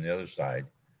Pacific Ocean on the other side,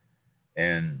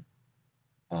 and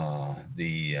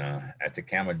the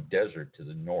Atacama Desert to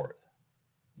the north.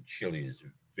 Chile is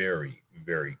very,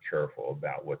 very careful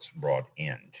about what's brought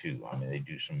in, too. I mean, they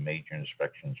do some major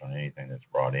inspections on anything that's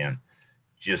brought in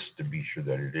just to be sure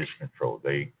that it is controlled.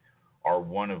 They are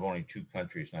one of only two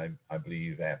countries, and I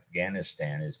believe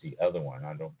Afghanistan is the other one.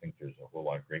 I don't think there's a whole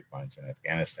lot of grapevines in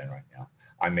Afghanistan right now.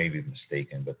 I may be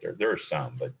mistaken, but there are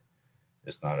some, but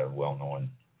it's not a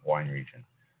well-known wine region.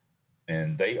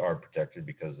 And they are protected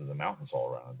because of the mountains all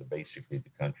around it. Basically, the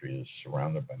country is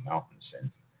surrounded by mountains, and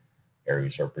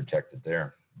areas are protected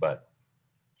there. But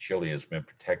Chile has been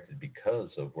protected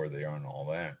because of where they are and all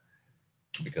that,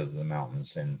 because of the mountains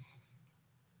and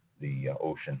the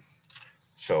ocean.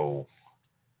 So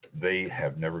they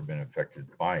have never been affected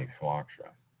by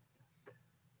phylloxera.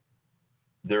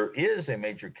 There is a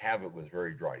major caveat with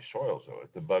very dry soils, though.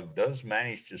 If the bug does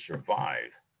manage to survive,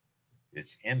 its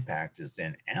impact is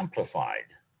then amplified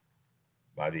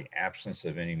by the absence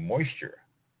of any moisture.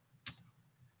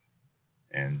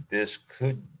 And this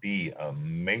could be a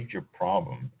major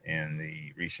problem in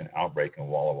the recent outbreak in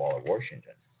Walla Walla,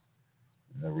 Washington,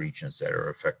 and the regions that are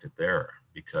affected there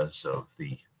because of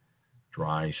the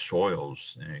dry soils,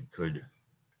 and it could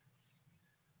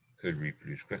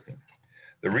reproduce quickly.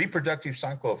 The reproductive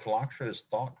cycle of phylloxera is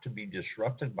thought to be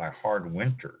disrupted by hard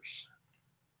winters,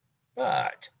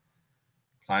 but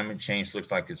climate change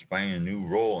looks like it's playing a new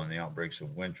role in the outbreaks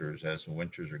of winters, as the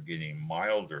winters are getting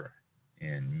milder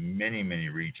in many, many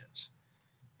regions.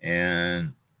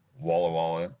 And Walla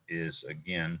Walla is,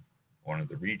 again, one of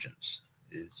the regions.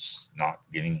 It's not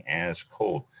getting as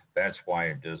cold. That's why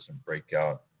it doesn't break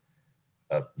out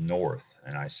up north.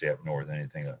 And I say up north,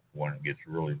 anything when it gets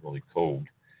really, really cold.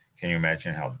 Can you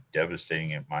imagine how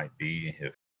devastating it might be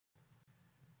if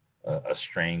a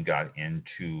strain got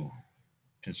into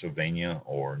Pennsylvania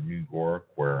or New York,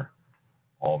 where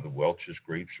all the Welch's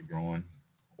grapes are growing,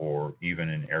 or even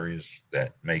in areas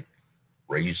that make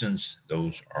raisins?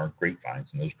 Those are grapevines,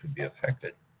 and those could be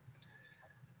affected.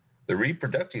 The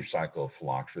reproductive cycle of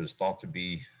phylloxera is thought to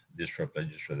be disrupted.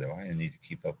 Just for that, I need to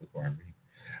keep up with where I'm reading.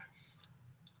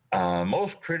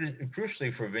 Most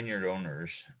crucially for vineyard owners,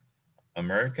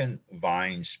 American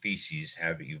vine species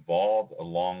have evolved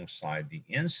alongside the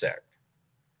insect,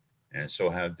 and so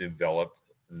have developed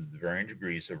varying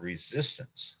degrees of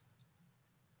resistance.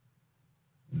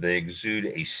 They exude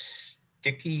a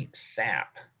sticky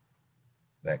sap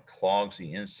that clogs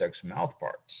the insect's mouth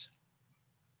parts.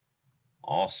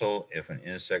 Also, if an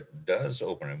insect does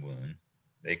open a wound,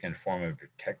 they can form a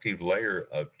protective layer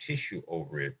of tissue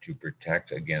over it to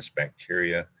protect against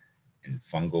bacteria and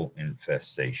fungal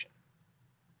infestation.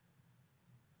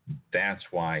 That's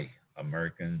why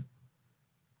American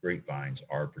grapevines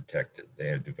are protected. They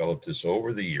have developed this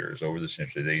over the years, over the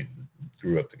century. They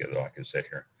grew up together, like I said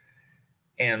here.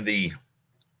 And the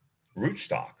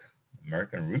rootstock,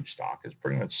 American rootstock, is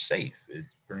pretty much safe. It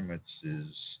pretty much is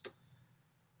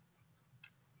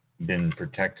been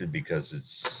protected because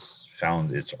it's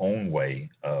found its own way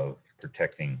of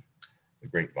protecting the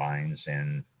grapevines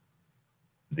and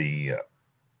the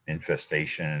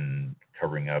infestation,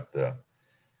 covering up the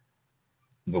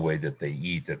way that they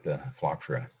eat, that the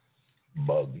phylloxera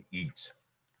bug eats.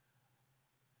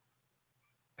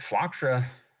 Phylloxera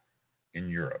in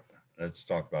Europe. Let's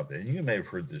talk about that. You may have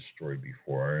heard this story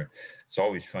before. It's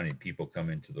always funny. People come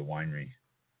into the winery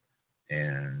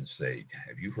and say,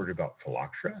 "Have you heard about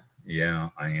phylloxera?" Yeah,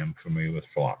 I am familiar with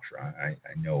phylloxera.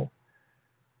 I know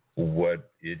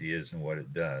what it is and what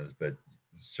it does, but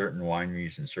certain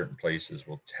wineries in certain places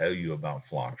will tell you about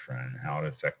phylloxera and how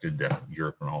it affected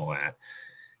Europe and all that.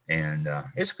 And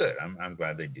it's good. I'm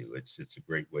glad they do. It's a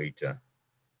great way to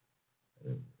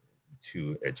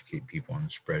educate people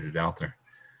and spread it out there.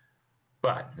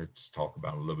 But let's talk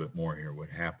about a little bit more here. What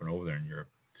happened over there in Europe?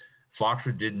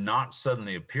 Phylloxera did not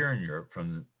suddenly appear in Europe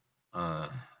from the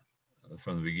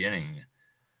beginning.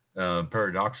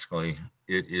 Paradoxically,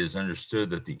 it is understood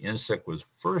that the insect was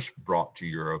first brought to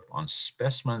Europe on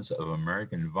specimens of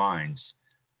American vines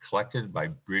collected by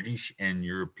British and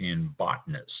European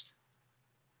botanists.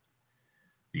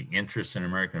 The interest in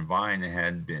American vines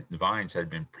had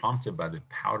been prompted by the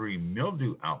powdery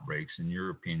mildew outbreaks in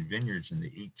European vineyards in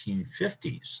the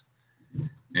 1850s.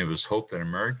 It was hoped that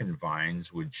American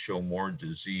vines would show more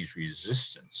disease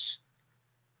resistance.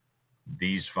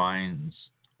 These vines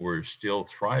were still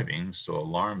thriving, so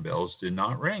alarm bells did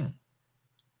not ring.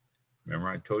 Remember,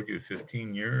 I told you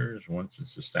 15 years once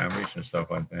it's established and stuff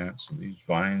like that. So these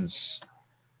vines,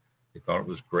 they thought it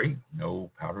was great. No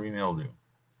powdery mildew.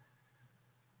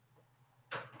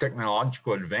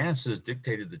 Technological advances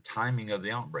dictated the timing of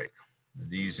the outbreak.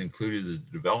 These included the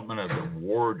development of the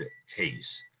Ward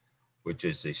case, which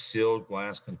is a sealed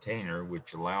glass container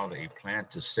which allowed a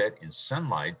plant to set in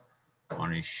sunlight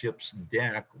on a ship's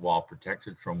deck while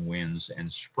protected from winds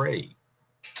and spray.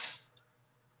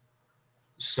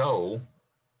 So,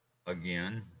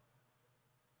 again,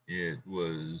 it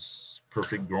was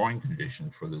perfect growing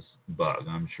condition for this bug.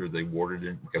 I'm sure they watered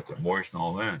it, kept it moist and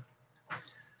all that.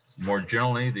 More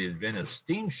generally, the advent of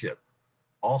steamship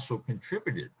also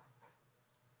contributed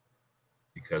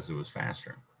because it was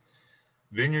faster.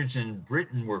 Vineyards in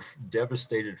Britain were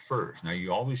devastated first. Now,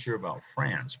 you always hear about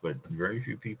France, but very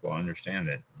few people understand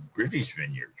that British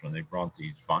vineyards, when they brought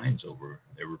these vines over,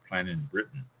 they were planted in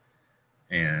Britain.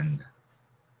 And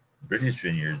British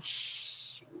vineyards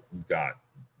got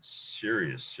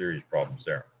serious problems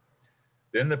there.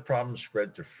 Then the problem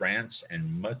spread to France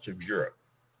and much of Europe.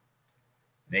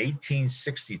 In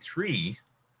 1863,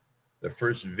 the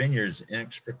first vineyards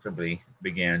inexplicably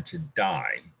began to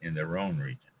die in their own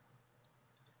region.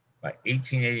 By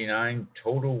 1889,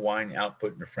 total wine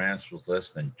output in France was less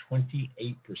than 28%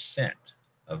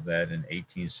 of that in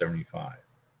 1875.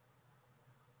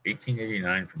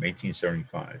 1889 from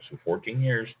 1875, so 14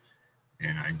 years,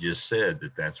 and I just said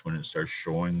that that's when it starts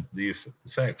showing the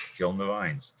effect, killing the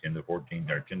vines, 10 to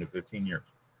 15 years.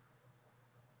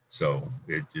 So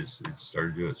it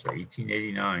started to do it. So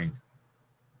 1889,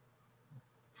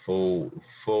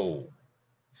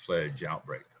 full-fledged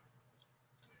outbreak.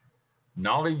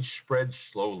 Knowledge spread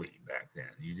slowly back then.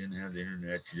 You didn't have the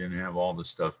internet. You didn't have all the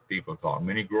stuff people thought.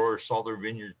 Many growers saw their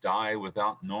vineyards die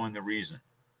without knowing the reason.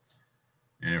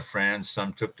 And in France,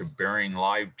 some took to burying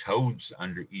live toads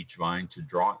under each vine to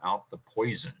draw out the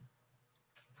poison,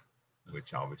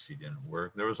 which obviously didn't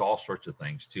work. There was all sorts of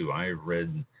things, too. I have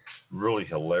read really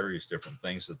hilarious different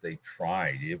things that they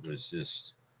tried. It was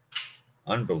just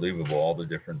unbelievable, all the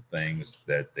different things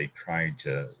that they tried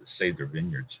to save their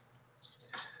vineyards.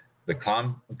 The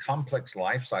complex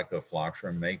life cycle of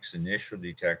Phylloxera makes initial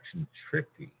detection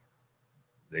tricky.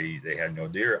 They had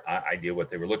no idea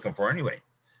what they were looking for anyway.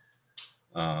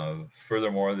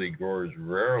 Furthermore, the growers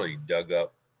rarely dug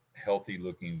up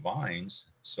healthy-looking vines,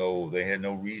 so they had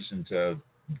no reason to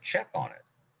check on it.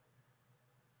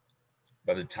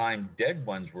 By the time dead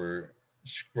ones were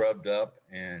scrubbed up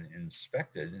and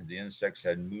inspected, the insects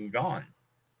had moved on.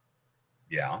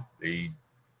 Yeah, they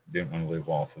didn't want to live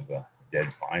off of a dead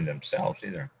vine themselves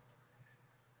either.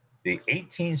 The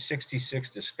 1866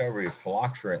 discovery of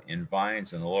Phylloxera in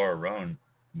vines in the Loire Rhone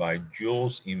by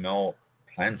Jules Emile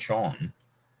Planchon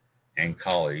and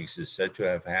colleagues is said to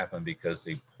have happened because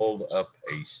they pulled up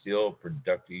a still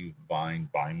productive vine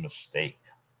by mistake.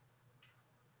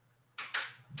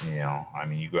 You know, I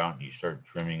mean, you go out and you start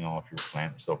trimming off your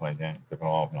plant and stuff like that, clip it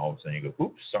off, and all of a sudden you go,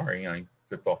 oops, sorry, I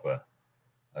clipped off a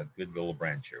good little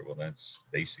branch here. Well, that's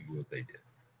basically what they did.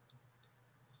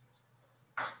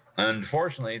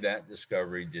 Unfortunately, that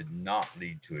discovery did not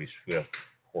lead to a swift,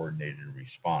 coordinated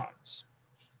response.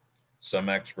 Some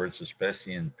experts,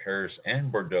 especially in Paris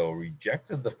and Bordeaux,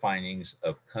 rejected the findings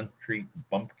of country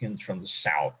bumpkins from the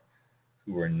South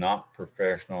who were not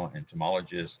professional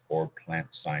entomologists or plant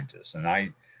scientists. And I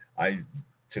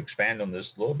to expand on this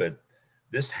a little bit,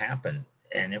 this happened,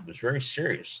 and it was very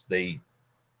serious. They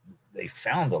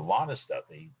found a lot of stuff.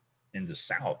 In the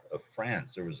south of France,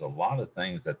 there was a lot of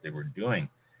things that they were doing,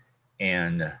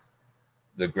 and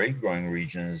the grape growing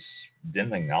regions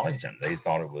didn't acknowledge them. They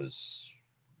thought it was,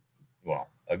 well,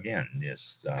 again, just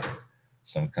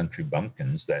some country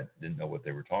bumpkins that didn't know what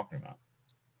they were talking about.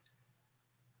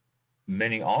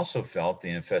 Many also felt the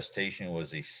infestation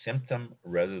was a symptom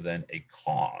rather than a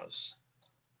cause.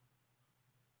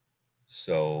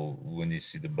 So when you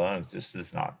see the bugs, this is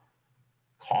not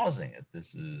causing it. This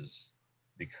is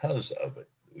because of it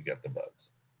we got the bugs.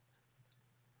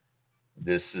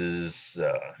 This is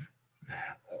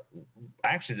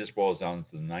actually, this boils down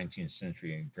to the 19th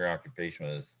century preoccupation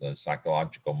with the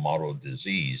psychological model of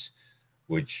disease,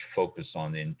 which focus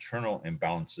on the internal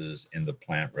imbalances in the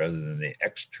plant rather than the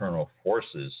external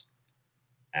forces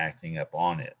acting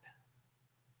upon it.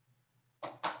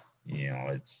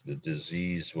 It's the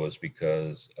disease was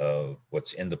because of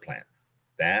what's in the plant.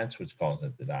 That's what's causing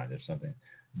it to die. There's something,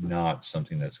 not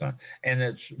something that's gone. And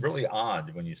it's really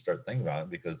odd when you start thinking about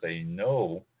it, because they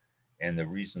know, and the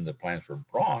reason the plants were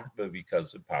brought, but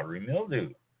because of powdery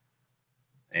mildew.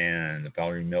 And the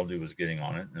powdery mildew was getting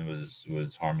on it, and it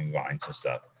was harming vines and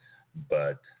stuff.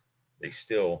 But they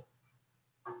still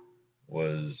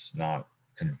was not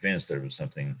convinced there was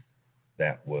something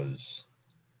that was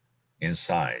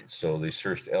inside. So they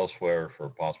searched elsewhere for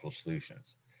possible solutions.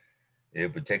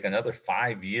 It would take another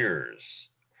 5 years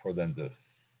for them to,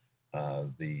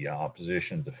 the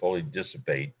opposition to fully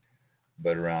dissipate.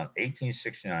 But around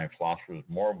 1869, phylloxera was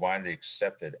more widely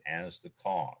accepted as the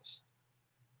cause.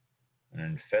 An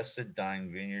infested,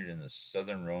 dying vineyard in the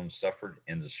southern Rhone suffered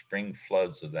in the spring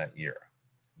floods of that year.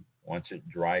 Once it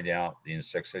dried out, the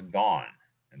insects had gone,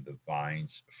 and the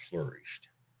vines flourished.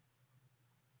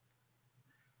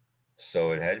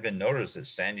 So it had been noticed that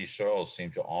sandy soils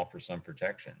seemed to offer some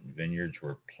protection. Vineyards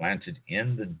were planted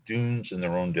in the dunes in the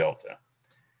Rhone Delta,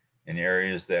 in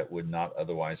areas that would not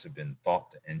otherwise have been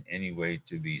thought in any way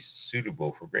to be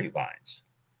suitable for grapevines.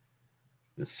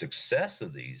 The success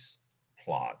of these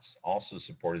plots also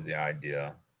supported the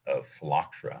idea of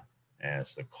phylloxera as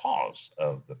the cause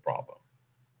of the problem.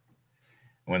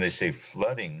 When they say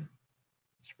flooding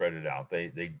spread it out, they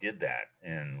did that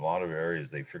in a lot of areas.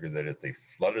 They figured that if they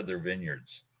flooded their vineyards,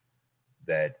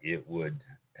 that it would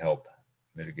help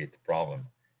mitigate the problem.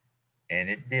 And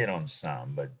it did on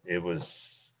some, but it was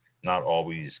not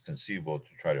always conceivable to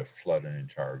try to flood an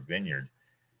entire vineyard.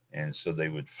 And so they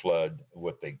would flood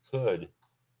what they could,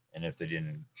 and if they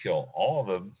didn't kill all of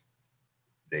them,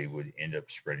 they would end up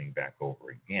spreading back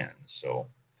over again. So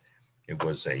it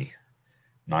was a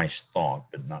nice thought,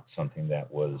 but not something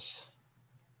that was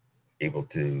able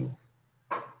to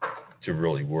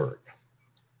really work.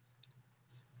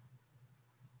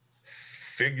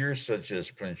 Figures such as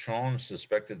Planchon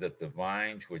suspected that the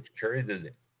vines which carry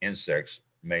the insects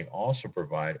may also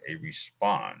provide a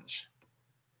response.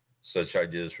 Such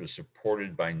ideas were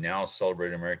supported by now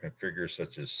celebrated American figures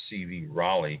such as C.V.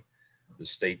 Raleigh, the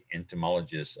state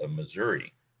entomologist of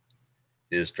Missouri.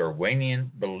 His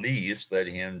Darwinian beliefs led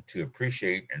him to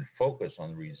appreciate and focus on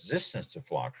the resistance to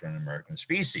phylloxera in American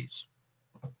species.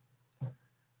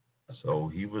 So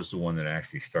he was the one that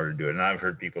actually started doing it. And I've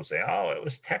heard people say, oh, it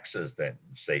was Texas that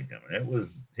saved him, and it was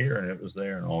here, and it was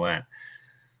there, and all that.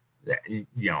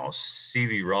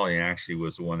 C.V. Raleigh actually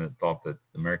was the one that thought that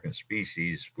American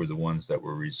species were the ones that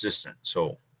were resistant.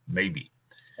 So maybe.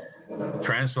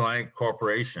 Transatlantic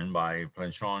cooperation by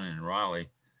Planchon and Raleigh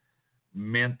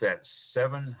meant that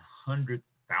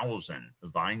 700,000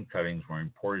 vine cuttings were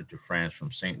imported to France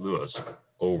from St. Louis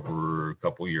over a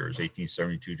couple years,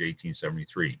 1872 to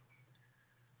 1873.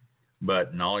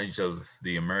 But knowledge of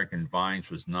the American vines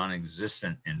was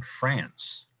non-existent in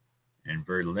France and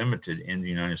very limited in the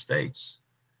United States.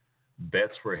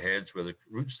 Bets were hedged whether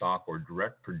rootstock or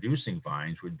direct producing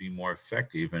vines would be more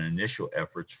effective, and initial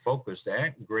efforts focused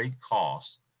at great cost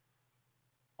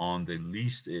on the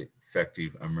least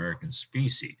effective American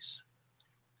species.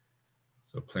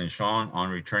 So Planchon, on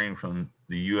returning from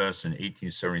the U.S. in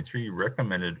 1873,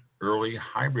 recommended early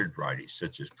hybrid varieties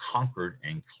such as Concord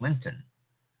and Clinton,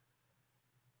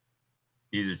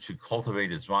 either to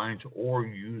cultivate as vines or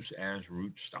use as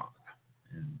rootstock.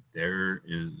 And there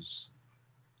is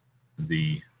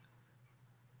the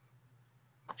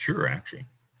cure, actually.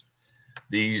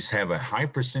 These have a high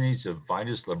percentage of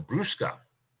Vitis labrusca,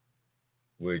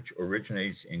 which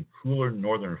originates in cooler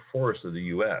northern forests of the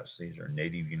U.S. These are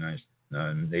native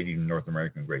North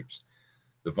American grapes.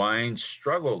 The vines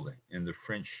struggled in the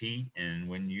French heat, and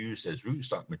when used as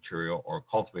rootstock material or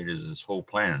cultivated as whole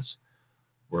plants,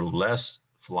 were less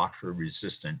phylloxera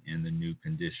resistant in the new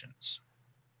conditions.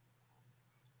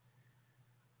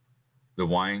 The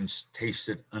wines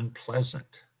tasted unpleasant,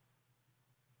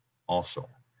 also,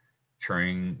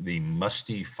 carrying the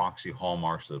musty, foxy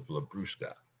hallmarks of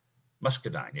labrusca,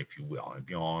 muscadine, if you will. If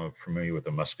you're all familiar with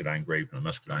the muscadine grape and the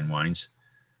muscadine wines,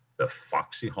 the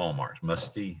foxy hallmarks,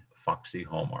 musty, foxy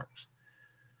hallmarks.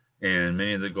 And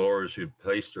many of the growers who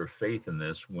placed their faith in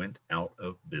this went out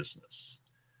of business.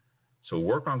 So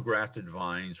work on grafted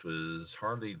vines was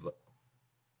hardly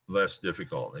less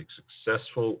difficult. A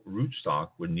successful rootstock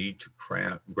would need to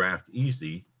graft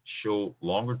easily, show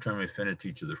longer-term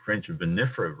affinity to the French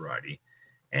vinifera variety,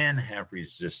 and have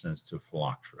resistance to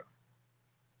phylloxera.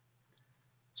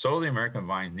 So the American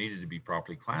vines needed to be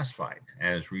properly classified,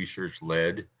 as research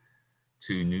led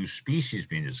to new species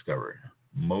being discovered.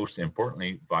 Most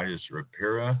importantly, Vitis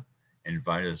ripara and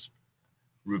Vitis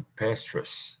rupestris.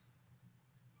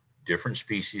 Different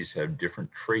species have different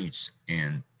traits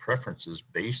and preferences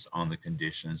based on the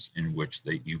conditions in which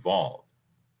they evolved.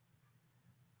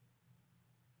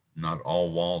 Not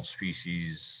all wild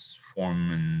species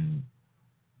form and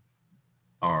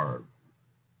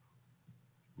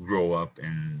grow up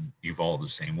and evolve the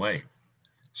same way.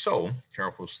 So,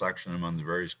 careful selection among the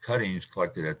various cuttings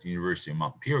collected at the University of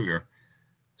Montpellier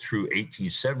through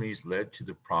 1870s led to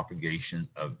the propagation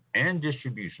of and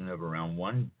distribution of around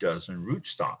 12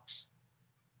 rootstocks.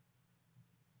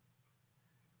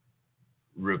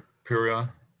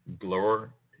 Ripara gloire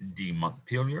de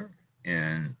Montpellier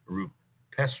and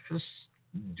Rupestris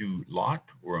du Lot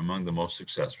were among the most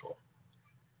successful.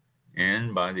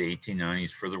 And by the 1890s,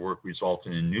 further work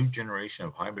resulted in a new generation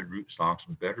of hybrid rootstocks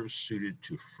better suited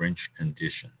to French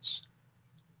conditions.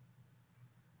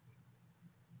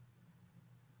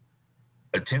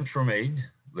 Attempts were made,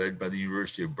 led by the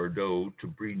University of Bordeaux, to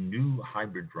breed new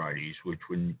hybrid varieties which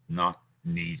would not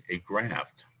need a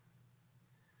graft.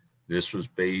 This was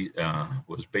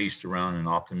based around an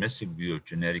optimistic view of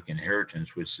genetic inheritance,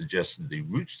 which suggested the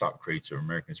rootstock traits of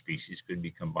American species could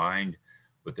be combined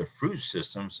with the fruit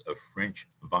systems of French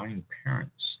vine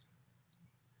parents.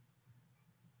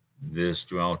 This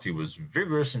duality was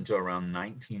vigorous until around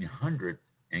 1900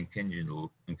 and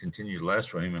continued less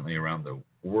vehemently around the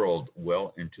world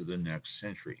well into the next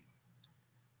century.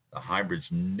 The hybrids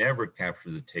never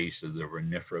captured the taste of the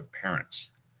vinifera parents,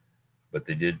 but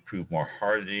they did prove more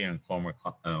hardy in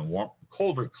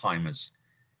colder climates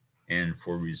and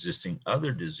for resisting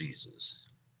other diseases.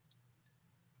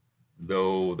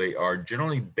 Though they are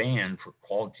generally banned for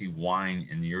quality wine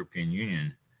in the European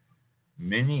Union,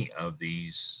 many of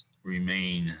these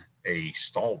remain a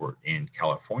stalwart in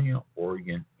California,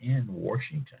 Oregon, and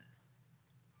Washington.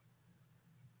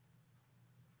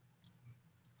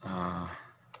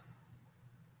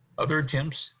 Other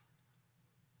attempts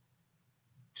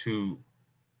to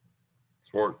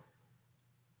thwart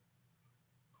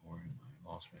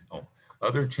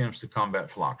other attempts to combat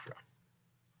phylloxera.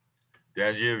 The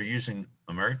idea of using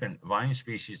American vine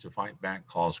species to fight back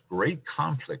caused great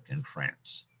conflict in France.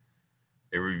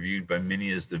 They were viewed by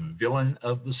many as the villain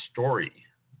of the story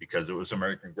because it was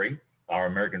our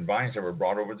American vines that were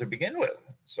brought over to begin with.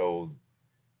 So,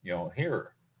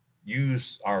 here, use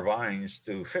our vines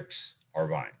to fix our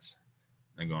vines.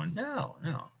 They're going, no.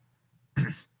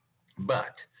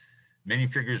 But many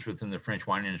figures within the French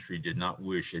wine industry did not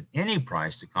wish at any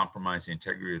price to compromise the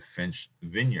integrity of French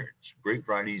vineyards, grape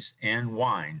varieties, and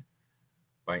wine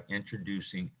by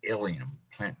introducing alien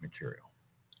plant material.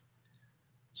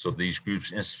 So these groups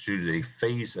instituted a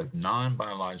phase of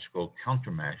non-biological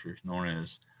countermeasures known as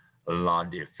La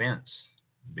Défense,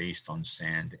 based on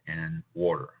sand and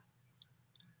water.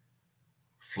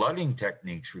 Flooding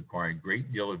techniques require a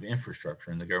great deal of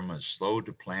infrastructure, and the government is slow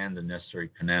to plan the necessary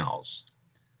canals.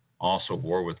 Also,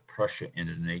 war with Prussia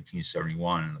ended in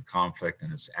 1871, and the conflict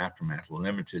and its aftermath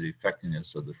limited the effectiveness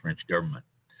of the French government.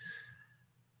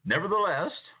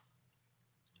 Nevertheless,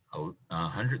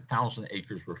 100,000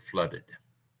 acres were flooded.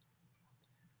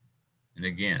 And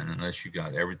again, unless you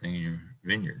got everything in your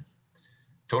vineyard.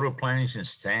 Total plantings in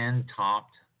sand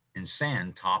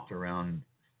topped around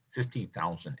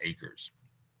 50,000 acres.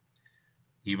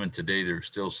 Even today, there are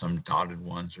still some dotted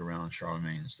ones around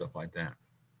Charlemagne and stuff like that.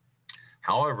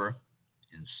 However,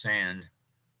 in sand,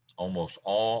 almost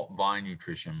all vine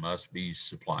nutrition must be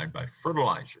supplied by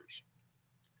fertilizers.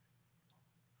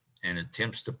 And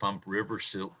attempts to pump river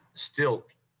silt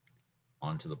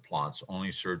onto the plots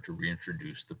only served to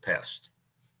reintroduce the pest.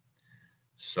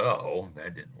 So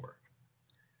that didn't work.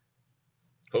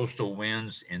 Coastal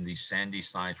winds in these sandy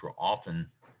sites were often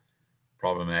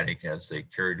problematic as they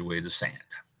carried away the sand.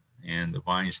 And the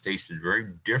vines tasted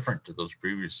very different to those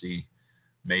previously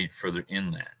made further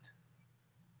inland.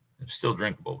 They're still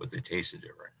drinkable, but they tasted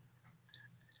different.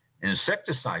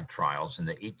 Insecticide trials in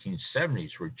the 1870s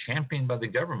were championed by the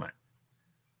government.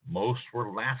 Most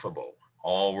were laughable.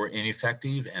 All were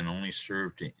ineffective and only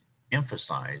served to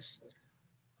emphasize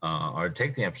or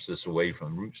take the emphasis away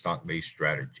from rootstock-based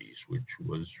strategies, which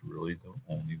was really the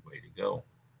only way to go.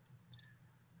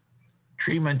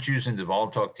 Treatment using the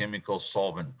volatile chemical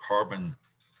solvent carbon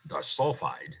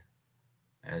disulfide,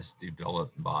 as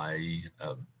developed by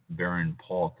Baron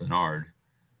Paul Thenard,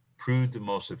 proved the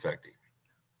most effective.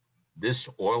 This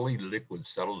oily liquid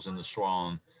settles in the soil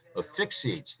and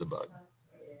asphyxiates the bug.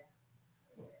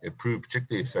 It proved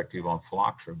particularly effective on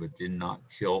phylloxera, but did not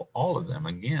kill all of them.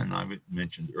 Again, I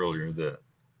mentioned earlier the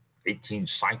 18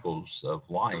 cycles of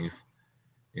life.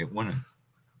 It went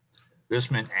This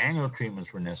meant annual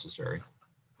treatments were necessary,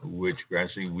 which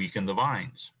gradually weakened the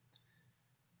vines.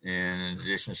 And in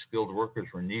addition, skilled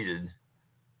workers were needed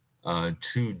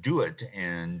to do it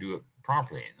and do it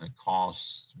properly. And the cost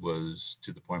was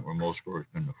to the point where most growers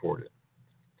couldn't afford it.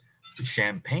 The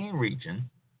Champagne region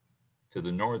to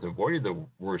the north avoided the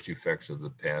worst effects of the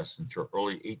pest until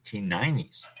early 1890s.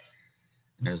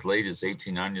 And as late as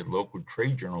 1890, the local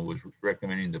trade journal was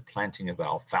recommending the planting of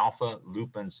alfalfa,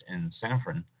 lupins, and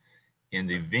saffron in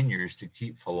the vineyards to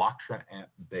keep phylloxera at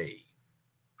bay,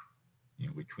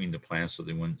 between the plants so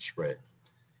they wouldn't spread.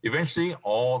 Eventually,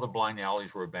 all the blind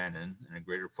alleys were abandoned, and a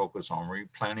greater focus on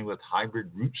replanting with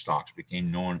hybrid rootstocks became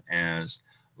known as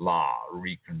La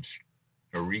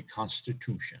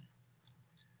Reconstitution.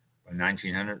 By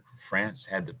 1900, France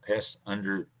had the pest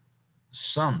under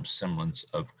some semblance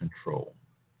of control.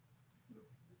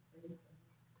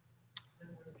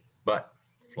 But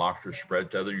phylloxera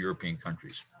spread to other European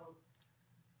countries,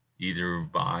 either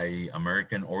by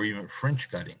American or even French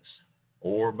cuttings,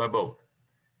 or by both.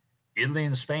 Italy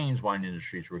and Spain's wine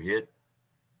industries were hit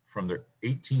from the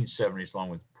 1870s, along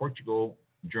with Portugal,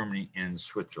 Germany, and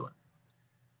Switzerland.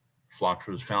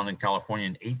 Phylloxera was found in California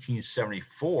in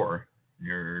 1874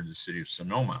 near the city of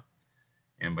Sonoma,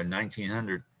 and by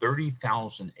 1900,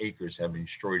 30,000 acres have been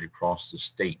destroyed across the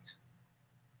state.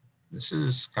 This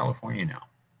is California now.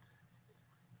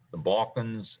 The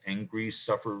Balkans and Greece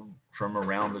suffered from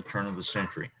around the turn of the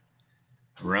century.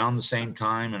 Around the same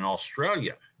time in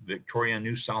Australia, Victoria and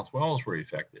New South Wales were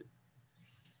affected.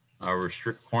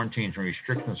 Strict quarantines and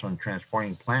restrictions on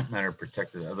transporting plant matter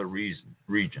protected other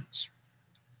regions.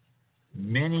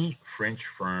 Many French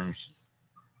firms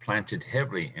planted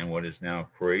heavily in what is now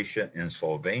Croatia and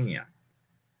Slovenia.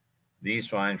 These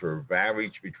vines were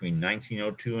ravaged between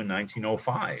 1902 and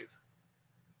 1905,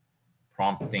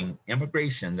 prompting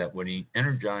immigration that would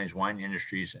energize wine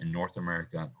industries in North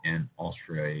America and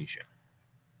Australasia.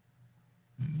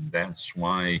 That's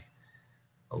why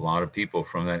a lot of people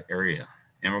from that area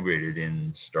immigrated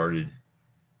and started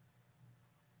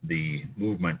the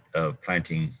movement of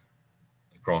planting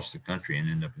across the country and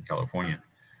ended up in California.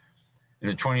 In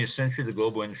the 20th century, the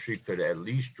global industry could at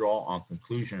least draw on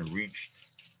conclusion and reach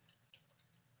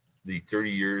the 30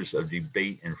 years of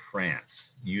debate in France.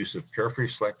 Use of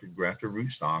carefully selected grafted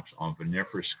rootstocks on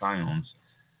vinifera scions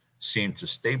seemed to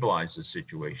stabilize the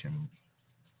situation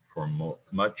for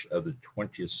much of the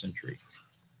 20th century.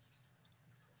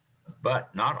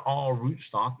 But not all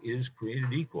rootstock is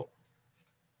created equal.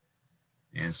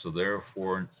 And so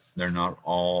therefore, they're not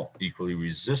all equally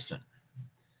resistant.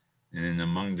 And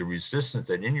among the resistance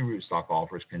that any rootstock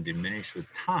offers can diminish with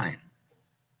time.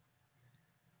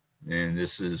 And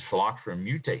this is Phylloxera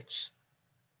mutates.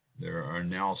 There are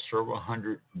now several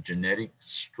hundred genetic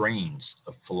strains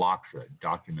of Phylloxera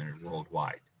documented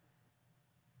worldwide.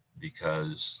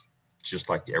 Because just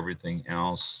like everything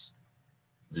else,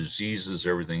 diseases,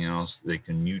 everything else, they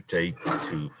can mutate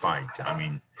to fight. I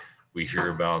mean, we hear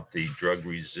about the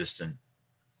drug-resistant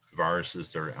viruses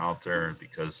that are out there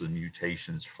because the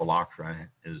mutations, Phylloxera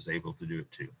is able to do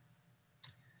it too.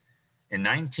 In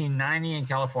 1990 in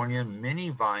California,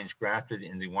 many vines grafted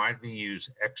in the widely used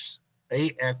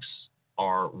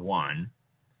AXR1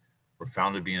 were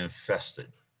found to be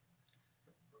infested.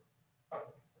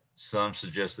 Some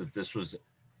suggest that this was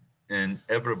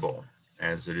inevitable,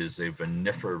 as it is a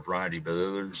vinifera variety, but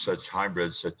other such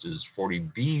hybrids, such as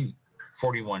 41B,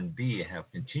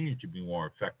 have continued to be more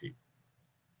effective.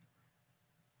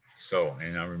 So,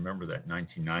 and I remember that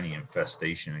 1990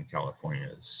 infestation in California,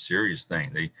 a serious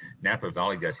thing. Napa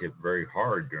Valley got hit very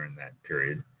hard during that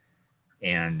period,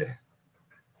 and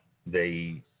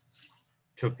they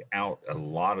took out a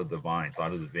lot of the vines. A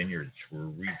lot of the vineyards were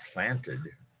replanted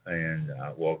and,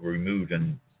 removed,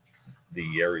 and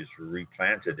the areas were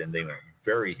replanted, and they went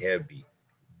very heavy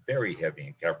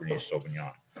in Cabernet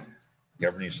Sauvignon.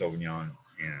 Cabernet Sauvignon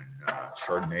and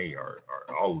Chardonnay are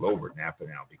all over Napa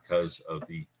now because of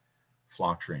the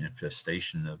Phylloxera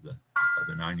infestation of the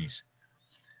 90s.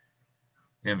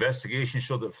 The investigation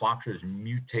showed that Phylloxera is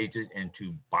mutated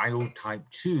into biotype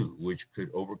 2, which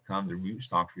could overcome the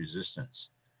rootstock resistance.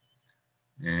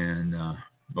 And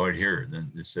right here,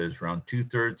 then it says around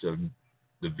 2/3 of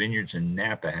the vineyards in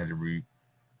Napa had to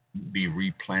be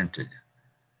replanted.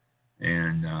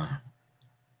 And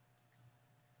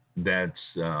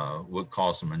that's what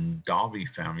caused the Mondavi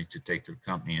family to take their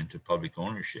company into public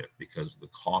ownership because of the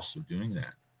cost of doing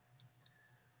that.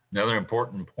 Another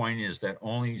important point is that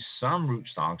only some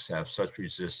rootstocks have such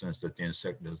resistance that the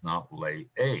insect does not lay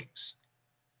eggs.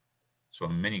 So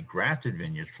in many grafted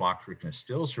vineyards, Phylloxera can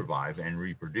still survive and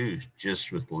reproduce,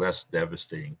 just with less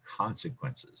devastating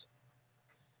consequences.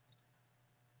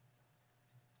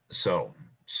 So,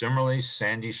 similarly,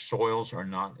 sandy soils are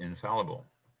not infallible.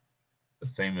 The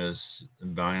famous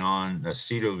Bayon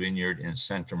Aceto vineyard in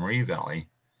Santa Maria Valley,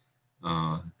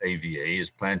 AVA, is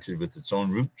planted with its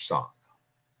own rootstock,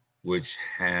 which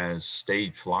has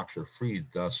stayed phylloxera free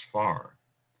thus far.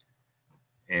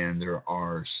 And there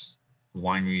are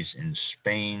wineries in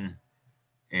Spain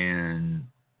and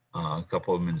a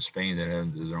couple of them in Spain that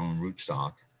have their own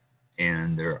rootstock.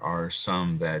 And there are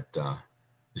some that the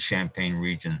Champagne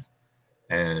region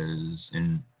has,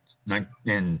 in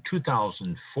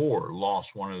 2004, lost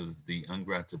one of the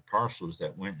ungrafted parcels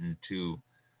that went into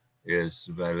its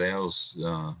Valais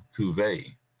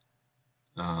cuvee.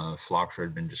 Phylloxera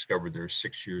had been discovered there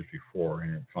 6 years before,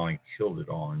 and it finally killed it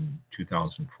all in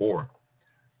 2004.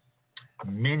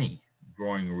 Many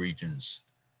growing regions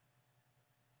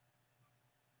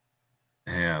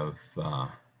have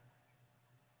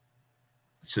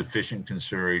sufficient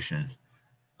consideration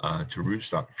to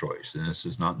rootstock choice, and this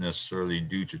is not necessarily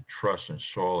due to trust in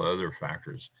soil or other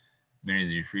factors. Many of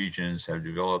these regions have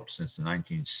developed since the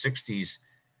 1960s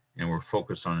and were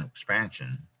focused on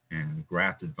expansion, and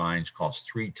grafted vines cost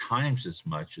 3 times as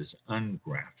much as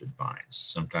ungrafted vines,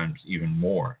 sometimes even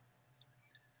more.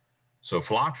 So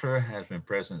phylloxera has been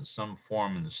present in some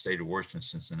form in the state of Washington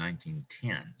since the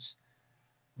 1910s,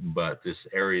 but this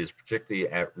area is particularly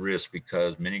at risk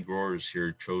because many growers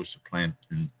here chose to plant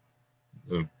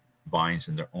the vines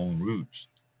in their own roots,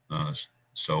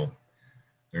 so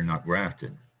they're not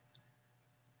grafted.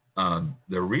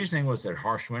 The reasoning was that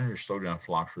harsh winters slowed down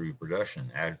phylloxera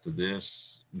reproduction. Added to this,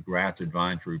 grafted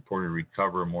vines were reported to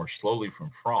recover more slowly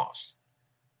from frost.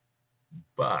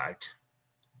 But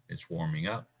it's warming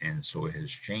up, and so it has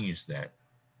changed that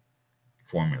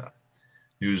formula.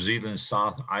 New Zealand's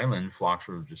South Island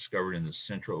phylloxera was discovered in the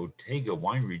Central Otago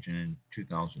wine region in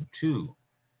 2002.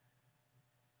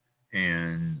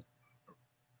 And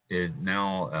it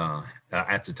now,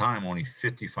 at the time, only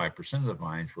 55% of the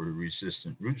vines were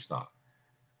resistant rootstock.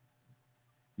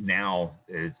 Now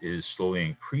it is slowly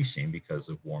increasing because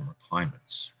of warmer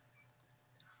climates.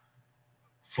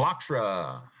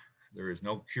 Phylloxera, there is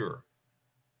no cure.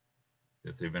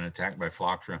 If they've been attacked by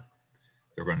phylloxera,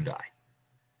 they're going to die.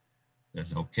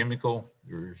 There's no chemical,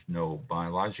 there's no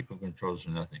biological controls,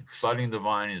 or nothing. Flooding the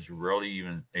vine is rarely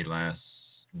even a last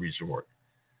resort.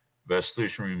 Best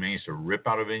solution remains to rip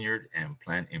out a vineyard and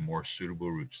plant a more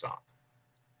suitable rootstock.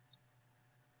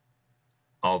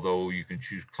 Although you can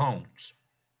choose clones,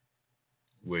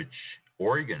 which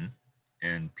Oregon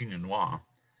and Pinot Noir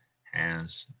has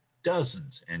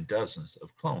dozens and dozens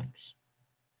of clones.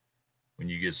 When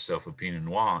you get yourself a Pinot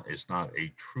Noir, it's not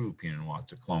a true Pinot Noir,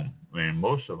 it's a clone. And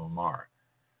most of them are.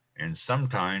 And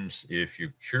sometimes, if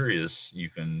you're curious, you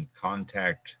can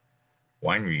contact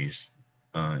wineries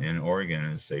in Oregon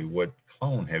and say, what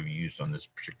clone have you used on this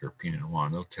particular Pinot Noir?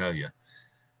 And they'll tell you.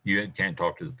 You can't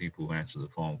talk to the people who answer the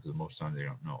phone because most of the time they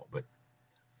don't know. But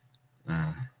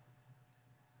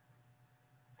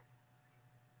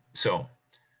so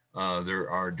there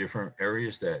are different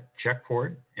areas that check for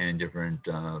it and different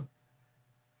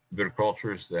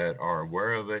viticulturists that are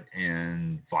aware of it.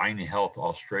 And Vine Health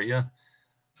Australia,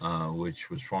 which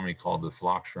was formerly called the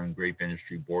Phylloxera and Grape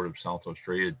Industry Board of South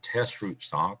Australia, tests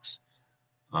rootstocks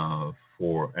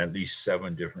for at least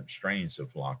 7 different strains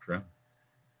of phylloxera.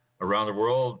 Around the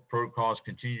world, protocols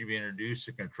continue to be introduced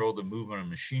to control the movement of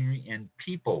machinery and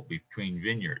people between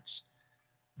vineyards.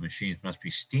 Machines must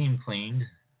be steam cleaned.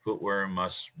 Footwear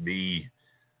must be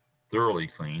thoroughly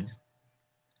cleaned.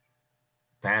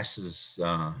 Passes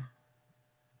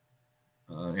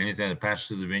anything that passes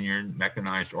through the vineyard,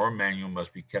 mechanized or manual,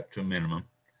 must be kept to a minimum.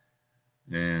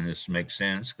 And this makes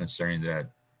sense considering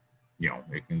that,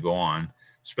 it can go on.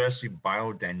 Especially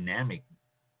biodynamic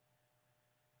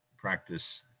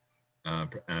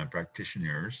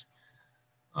practitioners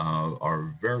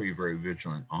are very, very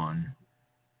vigilant on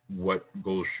what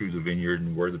goes through the vineyard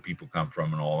and where the people come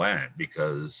from and all that,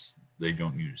 because they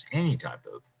don't use any type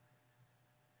of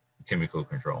chemical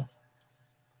control.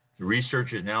 The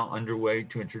research is now underway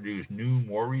to introduce new,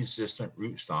 more resistant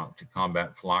rootstock to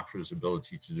combat phylloxera's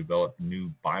ability to develop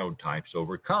new biotypes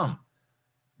overcome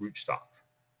rootstock.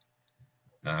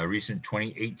 A recent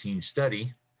 2018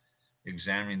 study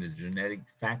examining the genetic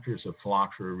factors of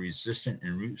phylloxera resistant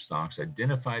in rootstocks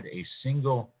identified a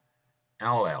single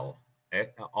allele,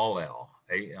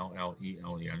 A-L-L-E-L-E,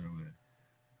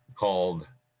 called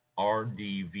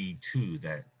RDV2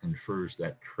 that confers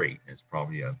that trait. It's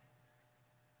probably a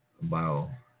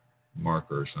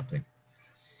biomarker or something.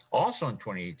 Also in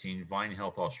 2018, Vine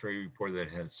Health Australia reported that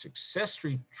it had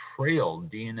successfully trialed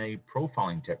DNA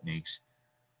profiling techniques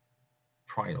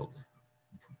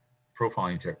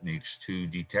profiling techniques to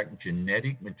detect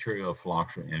genetic material of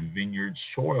phylloxera in vineyard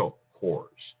soil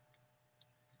cores.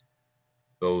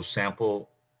 Though sample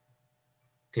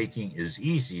taking is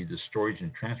easy, the storage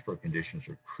and transport conditions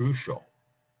are crucial.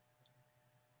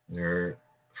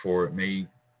 Therefore, it may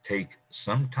take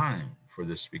some time for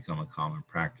this to become a common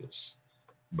practice.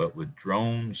 But with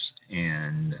drones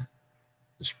and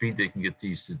the speed they can get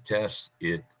these to test,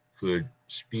 it could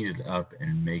speed it up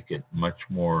and make it much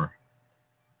more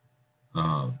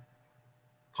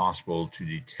possible to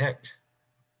detect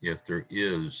if there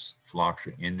is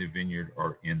phylloxera in the vineyard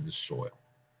or in the soil.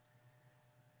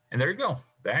 And there you go.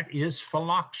 That is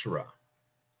phylloxera.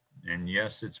 And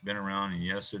yes, it's been around, and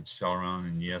yes, it's still around,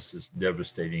 and yes, it's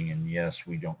devastating, and yes,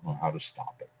 we don't know how to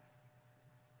stop it.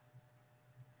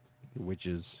 Which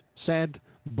is sad,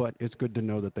 but it's good to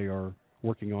know that they are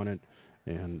working on it,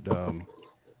 and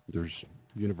there's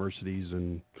universities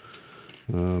and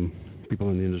people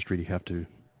in the industry have to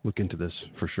look into this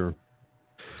for sure.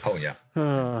 Oh, yeah.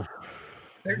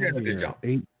 They're doing a good job.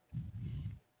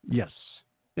 Yes.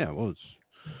 Yeah, well, it's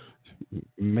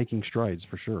making strides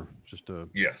for sure. Just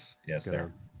yes,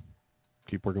 they're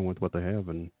keep working with what they have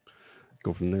and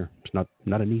go from there. It's not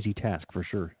an easy task for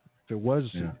sure. If it was,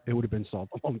 it would have been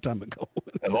solved a long time ago.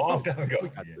 A long time ago.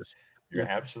 You're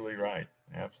absolutely right.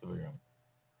 Absolutely right.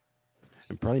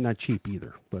 And probably not cheap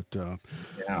either. But no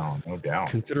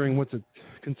doubt. Considering what's at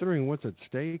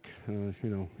stake,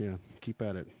 keep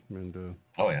at it. And and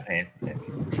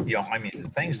I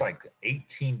mean, things like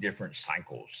 18 different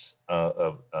cycles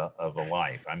of a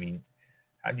life. I mean,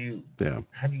 how do you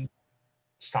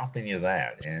stop any of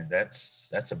that? And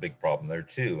that's a big problem there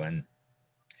too. And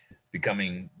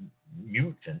becoming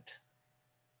mutant.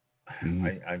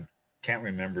 I can't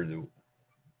remember the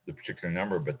particular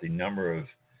number, but the number of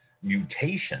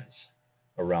mutations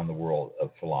around the world of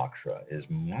phylloxera is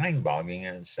mind-boggling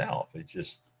in itself. It's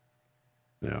just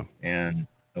and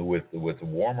with the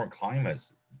warmer climates,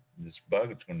 this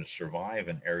bug is going to survive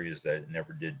in areas that it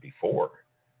never did before.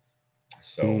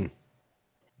 So,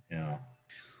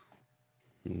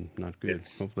 not good. It's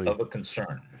hopefully of a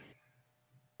concern.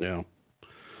 Yeah.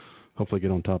 Hopefully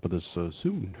get on top of this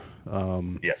soon.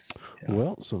 Yes. Yeah.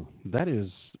 Well, so that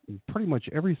is pretty much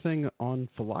everything on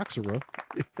phylloxera.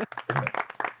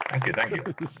 Thank you.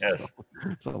 Yes.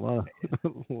 It's a lot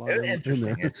interesting. in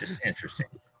there. It's just interesting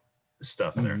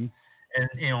stuff there. And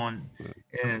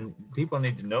and people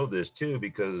need to know this too,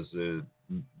 because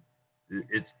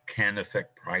it can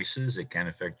affect prices. It can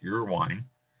affect your wine,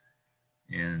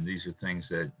 and these are things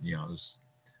that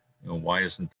why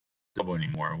isn't it double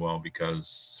anymore? Well, because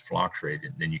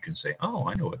phylloxerated. Then you can say, oh,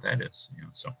 I know what that is.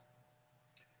 So.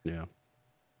 Yeah.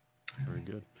 Very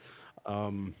good.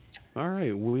 All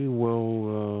right, we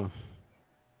will.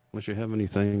 Unless you have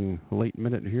anything late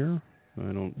minute here,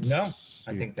 I don't. No,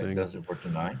 I think that does it for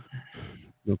tonight.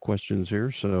 No questions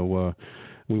here, so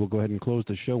we will go ahead and close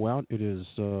the show out. It is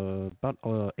about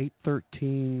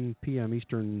 8:13 p.m.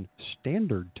 Eastern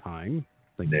Standard Time.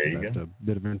 There you That's go. a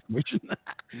bit of information.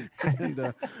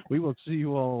 And we will see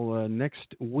you all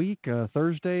next week,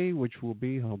 Thursday, which will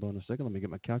be. Hold on a second. Let me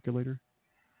get my calculator.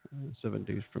 7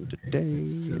 days from today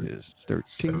is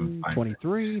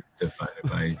 13/23. Divided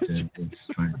by 10, it's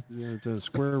 20. The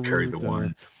square root. Carry the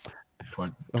one.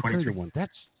 23. Carry the one.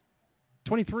 That's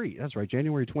 23. That's right.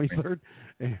 January 23rd.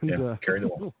 And, carry the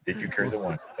one. Did you carry the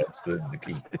one? That's the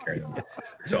key. Carry the one.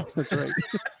 So. That's right.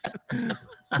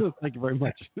 Thank you very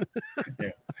much.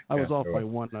 I was off by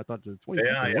one. I thought it was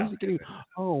 23. Yeah.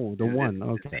 Oh, the one.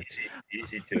 Okay.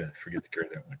 Easy to forget to carry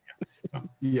that one.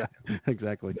 Yeah,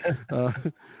 exactly.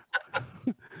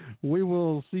 We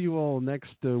will see you all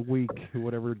next week,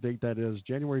 whatever date that is,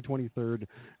 January 23rd,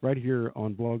 right here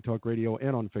on Blog Talk Radio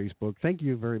and on Facebook. Thank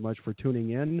you very much for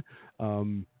tuning in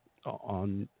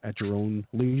at your own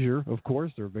leisure, of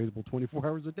course. They're available 24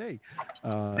 hours a day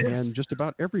and just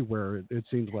about everywhere, it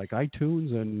seems like.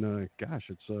 iTunes and,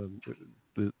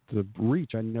 it's the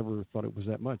reach. I never thought it was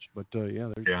that much. But,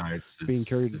 it's being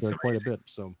carried quite a bit,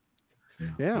 so.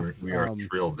 Yeah, we are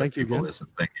thrilled that people listen.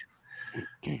 Thank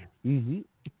you. Mm-hmm.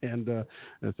 And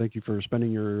thank you for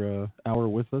spending your hour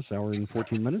with us, hour and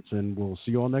 14 minutes, and we'll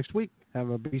see you all next week.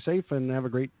 Be safe and have a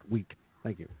great week.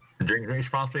 Thank you. Drink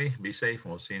responsibly, be safe,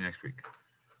 and we'll see you next week.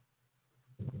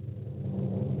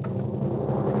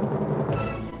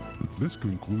 This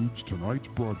concludes tonight's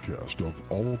broadcast of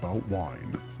All About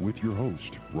Wine with your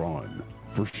host, Ron.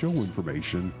 For show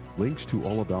information, links to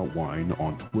All About Wine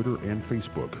on Twitter and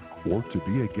Facebook, or to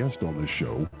be a guest on the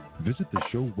show, visit the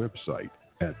show website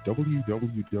at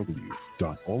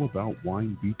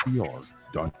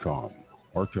www.allaboutwinebtr.com.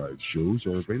 Archived shows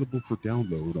are available for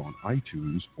download on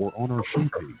iTunes or on our show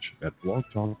page at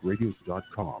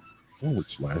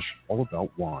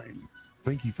blogtalkradio.com/allaboutwine.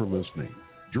 Thank you for listening.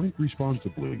 Drink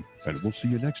responsibly, and we'll see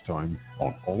you next time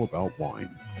on All About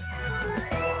Wine.